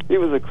 He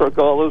was a crook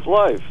all his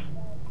life.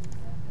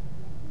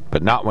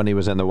 But not when he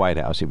was in the White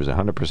House. He was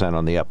 100%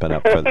 on the up and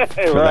up for that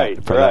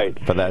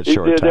He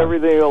short did time.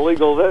 everything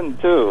illegal then,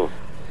 too.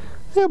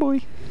 Yeah,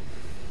 boy.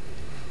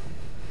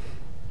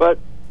 But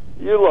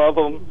you love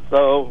him,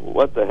 so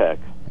what the heck?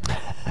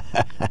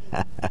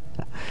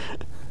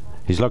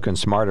 He's looking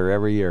smarter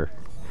every year.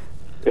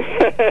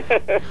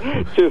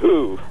 To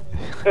who?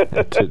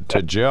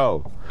 to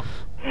Joe.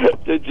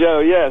 To Joe,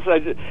 yes.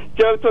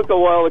 Joe took a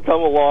while to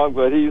come along,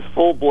 but he's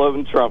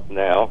full-blown Trump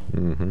now.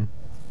 Mm-hmm.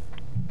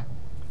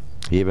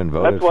 He even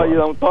voted That's why you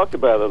don't talk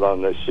about it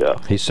on this show.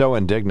 He's so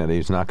indignant,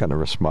 he's not going to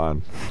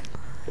respond.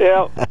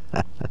 Yeah.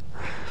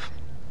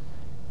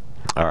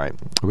 All right.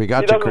 We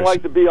got He doesn't Chris.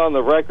 like to be on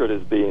the record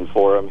as being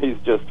for him. He's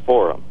just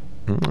for him.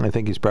 I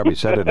think he's probably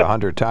said it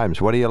 100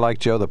 times. What do you like,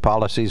 Joe? The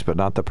policies, but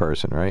not the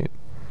person, right?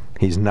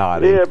 He's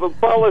nodding. Yeah,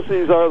 but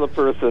policies are the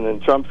person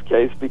in Trump's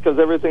case because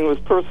everything was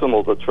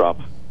personal to Trump.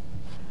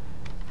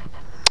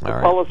 The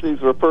policies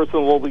were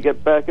personal to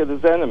get back at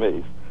his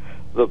enemies.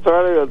 the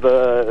party of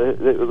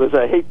it was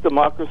a hate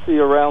democracy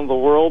around the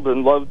world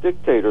and love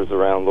dictators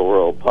around the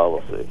world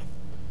policy.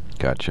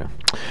 Gotcha.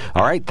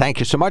 All right. Thank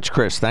you so much,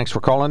 Chris. Thanks for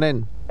calling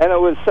in. And it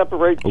was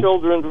separate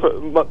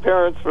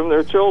parents from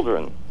their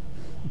children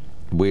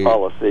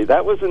policy.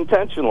 That was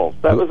intentional.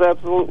 That was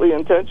absolutely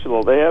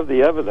intentional. They have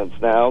the evidence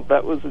now.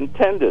 That was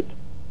intended.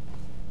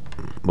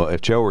 Well,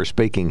 if Joe were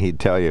speaking, he'd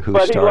tell you who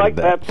started that. But he liked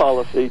that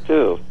policy,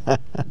 too.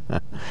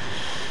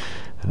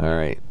 All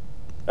right.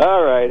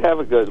 All right. Have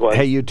a good one.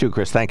 Hey, you too,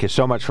 Chris. Thank you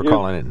so much for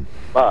calling in.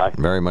 Bye.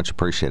 Very much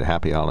appreciate it.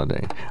 Happy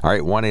holiday. All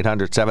right,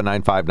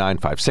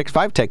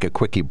 1-800-795-9565. Take a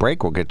quickie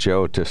break. We'll get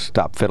Joe to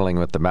stop fiddling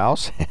with the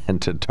mouse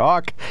and to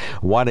talk.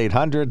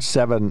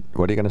 1-800-7...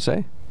 What are you going to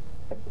say?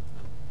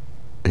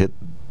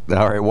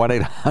 All right,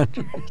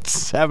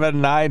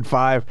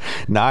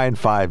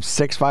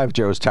 1-800-795-9565.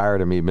 Joe's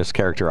tired of me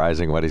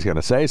mischaracterizing what he's going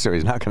to say, so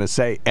he's not going to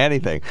say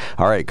anything.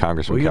 All right,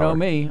 Congressman Well, you Keller. know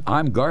me.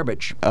 I'm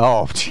garbage.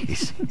 Oh,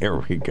 jeez. Here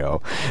we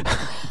go.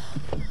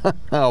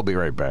 I'll be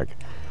right back.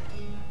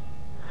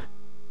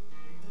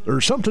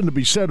 There's something to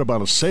be said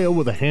about a sale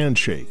with a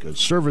handshake, a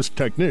service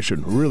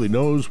technician who really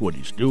knows what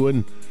he's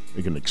doing.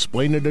 They can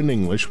explain it in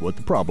English what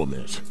the problem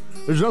is.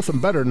 There's nothing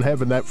better than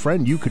having that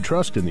friend you could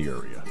trust in the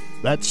area.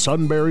 That's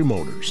Sunbury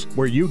Motors,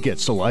 where you get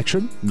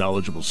selection,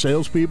 knowledgeable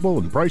salespeople,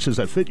 and prices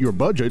that fit your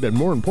budget, and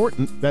more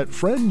important, that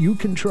friend you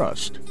can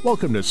trust.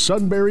 Welcome to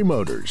Sunbury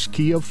Motors,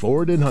 Kia,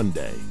 Ford, and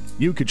Hyundai.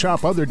 You could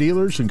shop other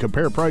dealers and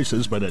compare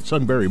prices, but at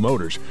Sunbury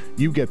Motors,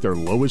 you get their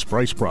lowest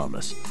price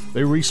promise.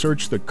 They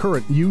research the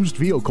current used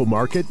vehicle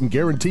market and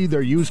guarantee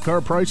their used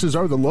car prices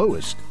are the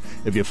lowest.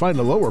 If you find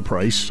a lower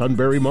price,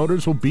 Sunbury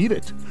Motors will beat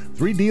it.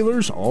 3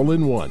 dealers all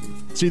in one.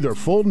 See their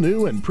full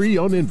new and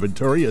pre-owned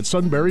inventory at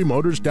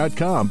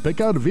sunburymotors.com. Pick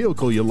out a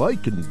vehicle you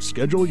like and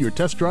schedule your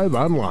test drive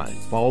online.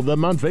 Follow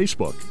them on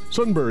Facebook.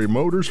 Sunbury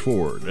Motors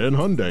Ford and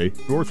Hyundai,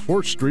 North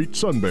 4th Street,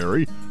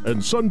 Sunbury,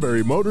 and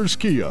Sunbury Motors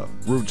Kia,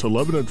 routes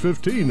 11 and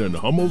 15 in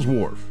Hummel's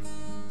Wharf.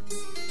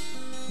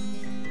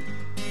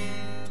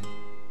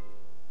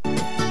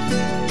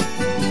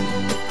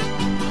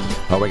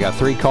 Oh, we got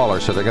 3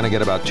 callers, so they're going to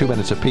get about 2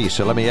 minutes apiece.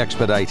 So let me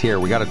expedite here.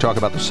 We got to talk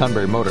about the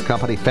Sunbury Motor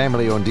Company,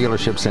 family-owned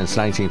dealership since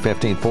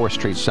 1915, 4th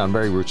Street,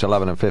 Sunbury, routes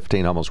 11 and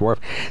 15, Hummel's Wharf.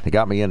 They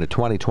got me in a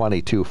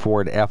 2022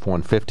 Ford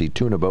F-150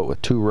 tuna boat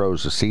with 2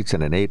 rows of seats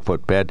and an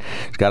 8-foot bed.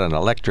 It's got an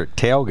electric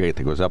tailgate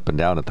that goes up and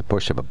down at the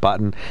push of a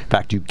button. In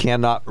fact, you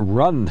cannot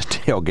run the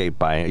tailgate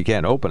by hand. You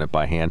can't open it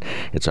by hand.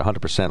 It's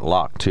 100%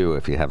 locked, too,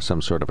 if you have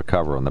some sort of a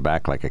cover on the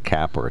back, like a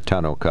cap or a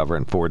tonneau cover.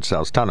 And Ford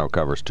sells tonneau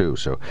covers, too,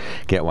 so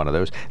get one of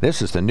those.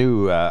 This is the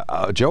new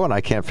Joe and I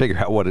can't figure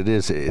out what it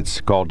is. It's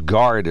called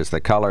Guard is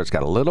the color. It's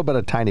got a little bit,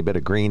 a tiny bit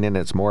of green in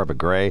it. It's more of a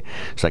gray.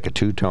 It's like a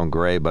 2-tone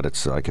gray, but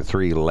it's like a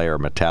 3-layer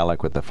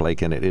metallic with the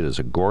flake in it. It is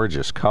a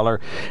gorgeous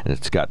color, and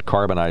it's got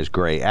carbonized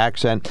gray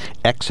accent.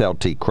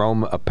 XLT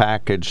chrome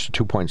package,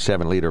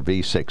 2.7-liter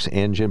V6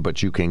 engine,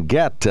 but you can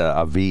get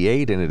a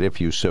V8 in it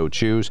if you so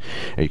choose.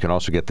 And you can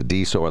also get the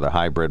diesel or the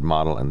hybrid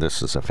model, and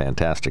this is a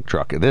fantastic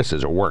truck. This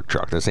is a work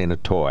truck. This ain't a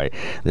toy.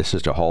 This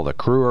is to haul the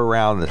crew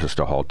around. This is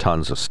to haul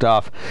tons of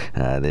stuff.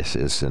 This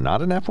is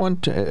not an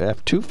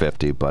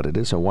F-250, but it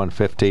is a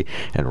 150,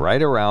 and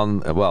right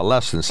around, well,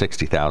 less than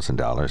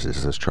 $60,000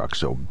 is this truck.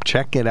 So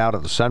check it out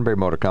at the Sunbury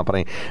Motor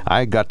Company.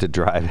 I got to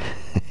drive.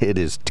 It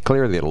is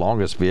clearly the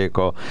longest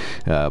vehicle.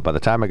 By the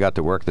time I got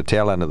to work, the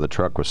tail end of the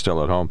truck was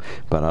still at home.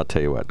 But I'll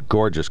tell you what,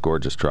 gorgeous,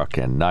 gorgeous truck,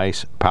 and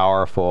nice,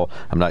 powerful.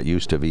 I'm not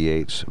used to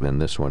V8s,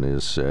 and this one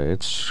is,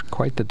 it's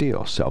quite the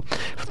deal. So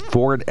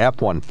Ford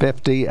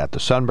F-150 at the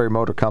Sunbury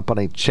Motor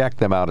Company. Check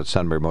them out at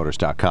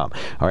sunburymotors.com.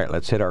 All right,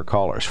 let's hit our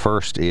callers.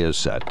 First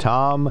is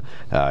Tom.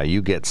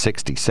 You get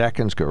 60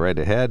 seconds. Go right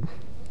ahead.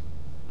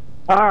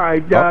 All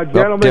right,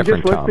 gentlemen,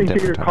 just listening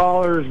to your Tom.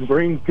 callers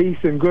bring peace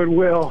and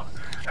goodwill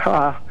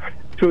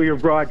to your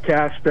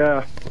broadcast.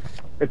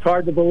 It's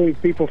hard to believe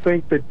people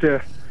think that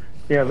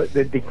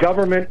the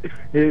government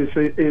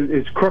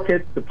is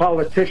crooked, the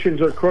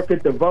politicians are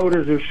crooked, the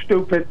voters are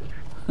stupid,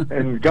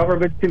 and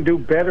government can do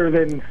better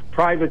than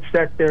private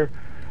sector.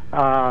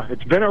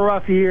 It's been a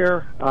rough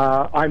year.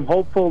 I'm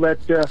hopeful that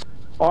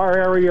our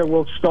area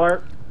will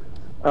start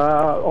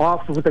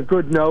off with a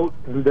good note.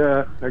 And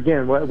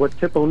again, what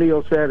Tip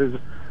O'Neill said is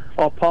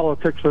all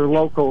politics are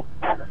local,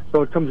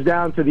 so it comes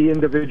down to the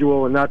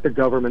individual and not the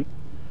government.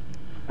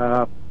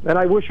 And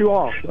I wish you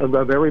all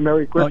a very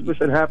Merry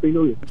Christmas and Happy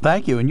New Year.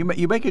 Thank you. And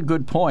you make a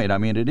good point. I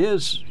mean, it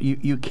is,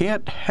 you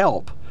can't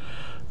help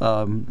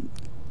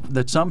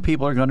that some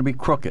people are going to be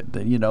crooked,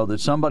 that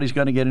somebody's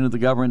going to get into the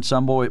government,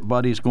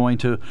 somebody's going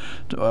to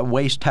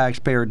waste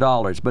taxpayer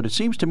dollars. But it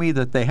seems to me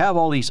that they have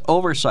all these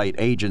oversight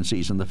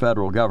agencies in the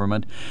federal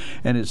government,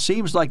 and it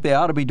seems like they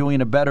ought to be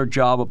doing a better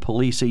job of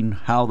policing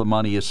how the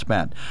money is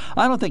spent.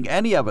 I don't think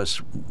any of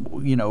us,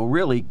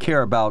 really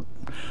care about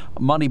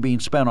money being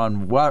spent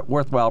on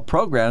worthwhile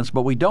programs,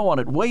 but we don't want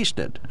it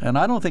wasted. And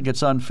I don't think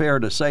it's unfair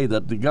to say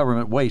that the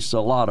government wastes a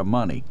lot of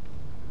money.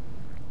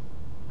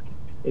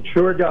 It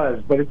sure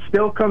does, but it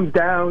still comes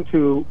down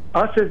to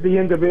us as the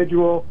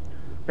individual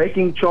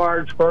taking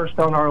charge first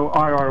on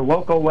our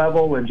local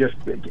level and just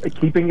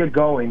keeping it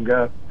going.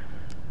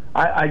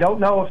 I don't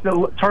know if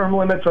the term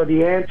limits are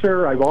the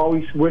answer. I've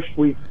always wished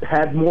we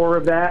had more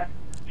of that.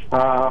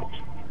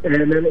 And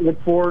then it would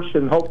force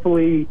and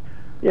hopefully,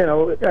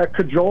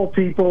 cajole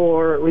people,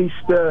 or at least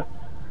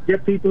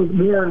get people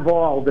more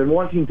involved and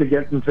wanting to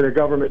get into the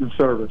government and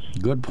service.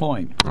 Good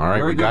point. All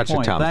right, we got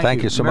you, Tom.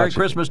 Thank you so much. Merry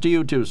Christmas to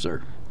you too,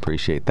 sir.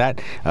 Appreciate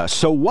that.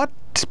 So what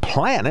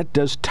planet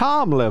does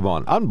Tom live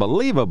on?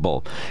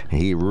 Unbelievable.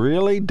 He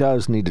really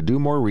does need to do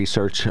more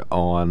research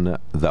on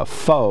the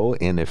faux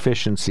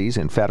inefficiencies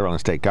in federal and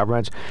state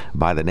governments.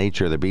 By the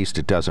nature of the beast,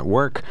 it doesn't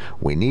work.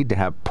 We need to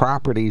have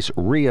properties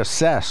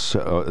reassess.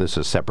 Oh, this is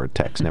a separate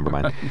text. Never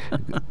mind.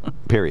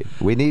 Period.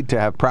 We need to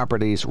have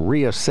properties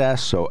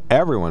reassessed so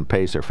everyone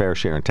pays their fair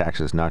share in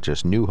taxes, not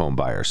just new home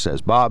buyers,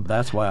 says Bob.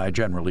 That's why I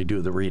generally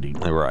do the reading.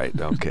 Right.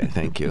 Okay.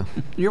 Thank you.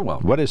 You're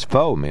welcome. What does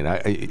faux mean?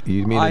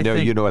 You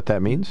know what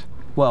that means?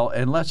 Well,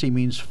 unless he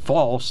means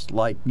false,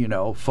 like,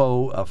 a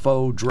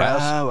faux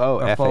dress. Oh,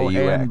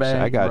 F-A-U-X.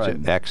 I got you.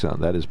 Right. Excellent.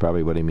 That is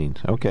probably what he means.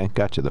 Okay,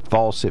 got you. The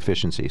false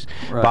efficiencies.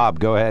 Right.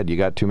 Bob, go ahead. You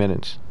got 2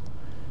 minutes.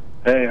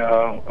 Hey,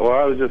 well,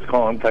 I was just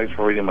calling. Thanks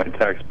for reading my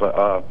text.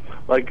 But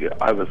like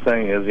I was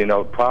saying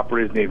is,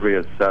 properties need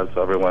reassessed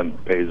so everyone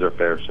pays their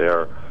fair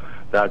share.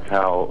 That's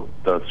how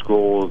the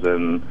schools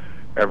and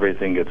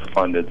everything gets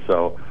funded.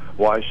 So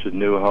why should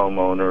new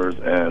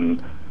homeowners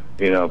and,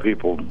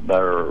 people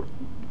that are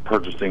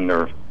purchasing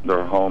their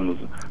homes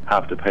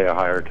have to pay a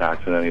higher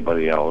tax than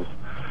anybody else?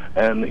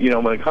 And,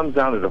 when it comes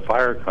down to the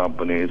fire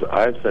companies,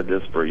 I've said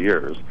this for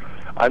years,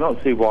 I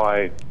don't see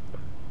why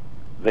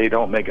they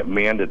don't make it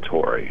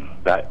mandatory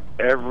that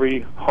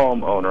every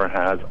homeowner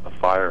has a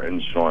fire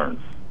insurance.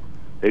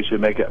 They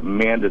should make it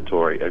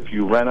mandatory. If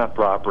you rent a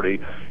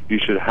property, you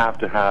should have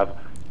to have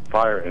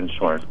fire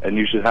insurance, and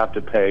you should have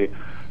to pay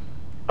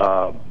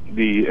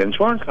the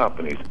insurance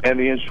companies. And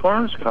the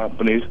insurance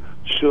companies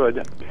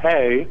should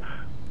pay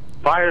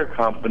fire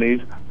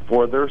companies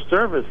for their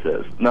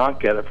services, not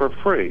get it for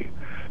free.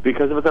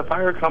 Because if the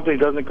fire company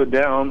doesn't go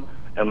down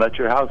and let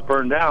your house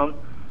burn down,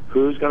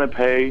 who's going to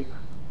pay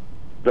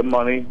the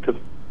money to,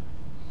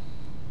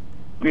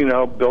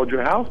 build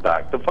your house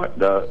back?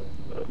 The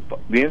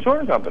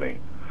insurance company.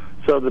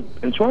 So the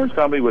insurance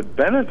company would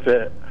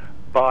benefit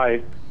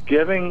by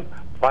giving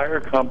fire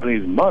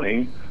companies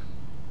money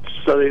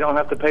so they don't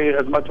have to pay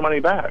as much money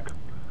back.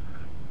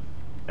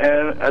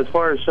 And as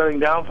far as shutting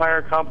down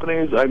fire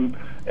companies,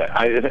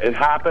 it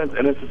happens,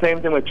 and it's the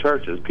same thing with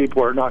churches.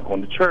 People are not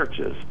going to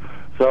churches.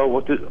 So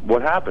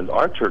what happens?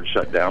 Our church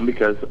shut down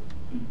because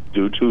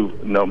due to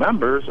no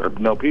members or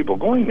no people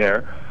going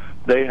there,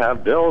 they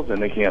have bills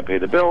and they can't pay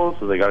the bills,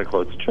 so they got to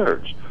close the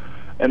church.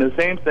 And the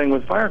same thing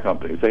with fire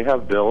companies. They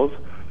have bills,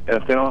 and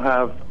if they don't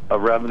have a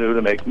revenue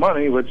to make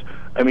money,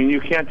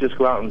 you can't just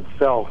go out and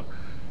sell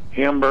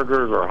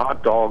hamburgers or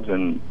hot dogs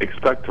and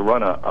expect to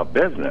run a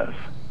business,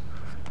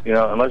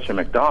 unless you're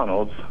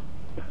McDonald's.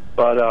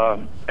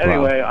 But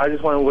anyway, I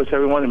just want to wish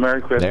everyone a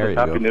Merry Christmas,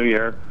 Happy New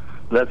Year.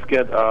 Let's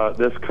get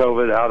this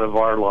COVID out of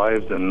our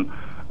lives and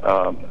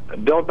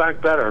build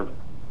back better.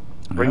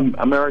 Bring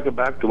America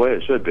back the way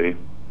it should be.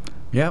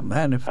 Yep,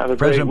 and if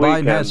President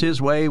Biden has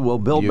his way, we'll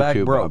build back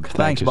broke. Thanks, Bob.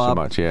 Thank you so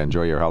much. Yeah,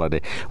 enjoy your holiday.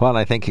 Well, and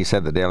I think he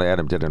said the Daily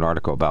Adam did an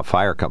article about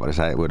fire companies.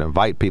 I would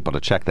invite people to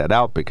check that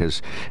out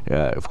because,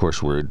 of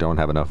course, we don't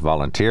have enough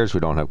volunteers. We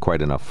don't have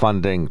quite enough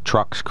funding.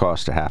 Trucks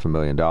cost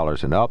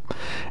 $500,000 and up.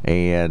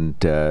 And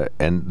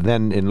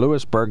then in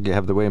Lewisburg, you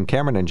have the William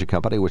Cameron Engine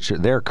Company, which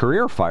they're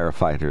career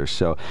firefighters.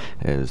 So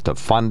the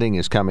funding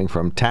is coming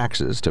from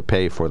taxes to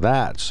pay for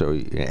that. So,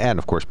 and,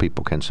 of course,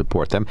 people can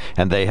support them.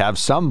 And they have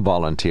some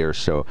volunteers.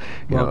 So,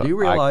 do you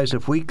realize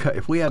if we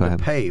had to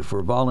pay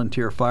for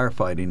volunteer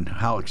firefighting,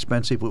 how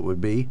expensive it would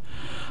be?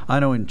 I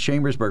know in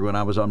Chambersburg, when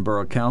I was on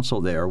borough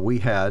council there, we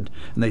had,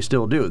 and they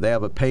still do, they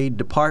have a paid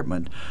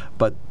department,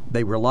 but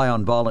they rely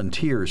on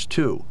volunteers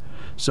too.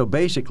 So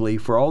basically,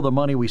 for all the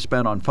money we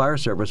spent on fire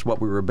service, what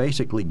we were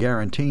basically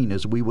guaranteeing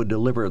is we would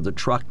deliver the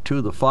truck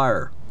to the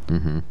fire.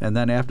 Mm-hmm. And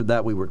then after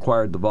that, we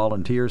required the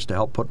volunteers to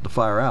help put the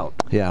fire out.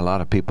 Yeah, a lot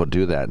of people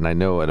do that. And I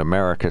know at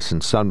Americas in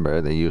Sunbury,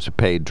 they use a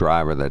paid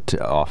driver that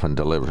often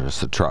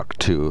delivers the truck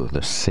to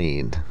the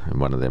scene.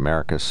 And one of the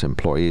Americas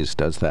employees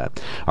does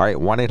that. All right,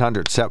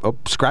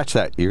 1-800-7... scratch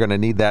that. You're going to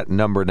need that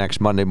number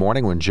next Monday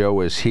morning when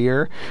Joe is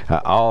here.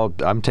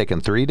 I'm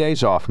taking 3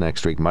 days off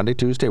next week, Monday,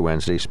 Tuesday,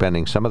 Wednesday,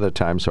 spending some of the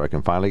time so I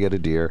can finally get a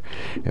deer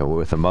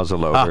with a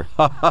muzzle over.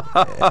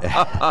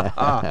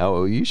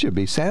 Oh, you should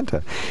be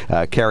Santa.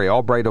 Carrie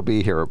Albright will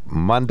be here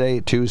Monday.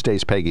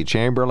 Tuesday's Peggy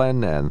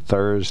Chamberlain, and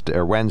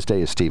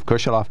Wednesday is Steve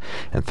Kusheloff,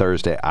 and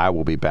Thursday I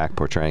will be back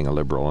portraying a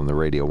liberal on the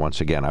radio once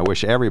again. I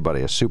wish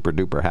everybody a super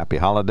duper happy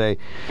holiday.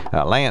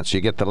 Lance, you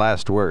get the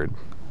last word.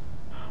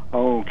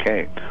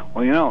 Okay.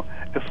 Well,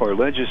 if our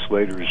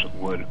legislators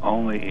would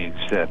only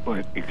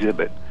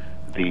exhibit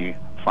the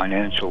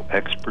financial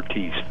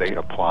expertise they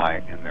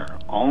apply in their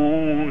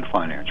own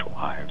financial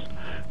lives,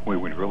 we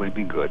would really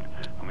be good.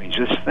 mean,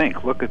 just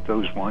think. Look at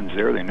those ones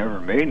there. They never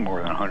made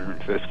more than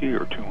 $150,000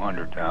 or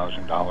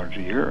 $200,000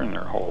 a year in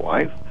their whole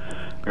life.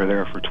 They're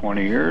there for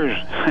 20 years,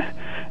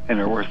 and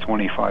they're worth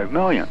 $25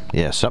 million.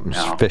 Yeah,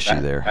 something's fishy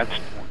there. That's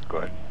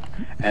good.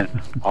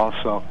 And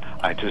also,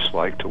 I just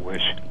like to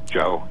wish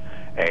Joe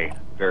a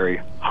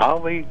very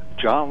holly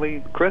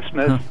jolly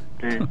Christmas.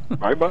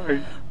 Bye-bye.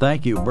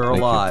 Thank you, Burl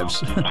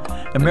Lives.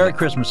 And Merry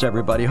Christmas,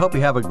 everybody. Hope you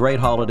have a great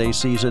holiday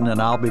season,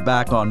 and I'll be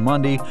back on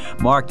Monday.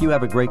 Mark, you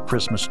have a great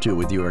Christmas, too,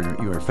 with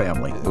your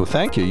family. Well,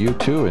 thank you. You,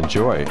 too.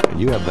 Enjoy.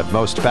 You have the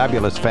most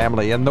fabulous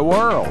family in the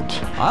world.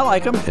 I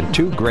like them. And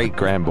 2 great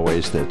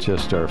grandboys that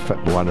just are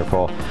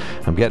wonderful.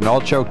 I'm getting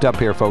all choked up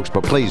here, folks,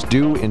 but please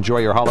do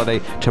enjoy your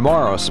holiday.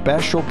 Tomorrow, a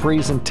special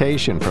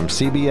presentation from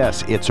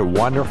CBS, It's a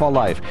Wonderful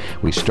Life.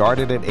 We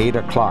started at 8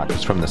 o'clock.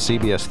 It's from the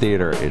CBS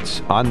Theater.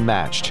 It's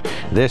unmatched.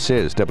 This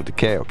is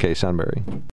WKOK Sunbury.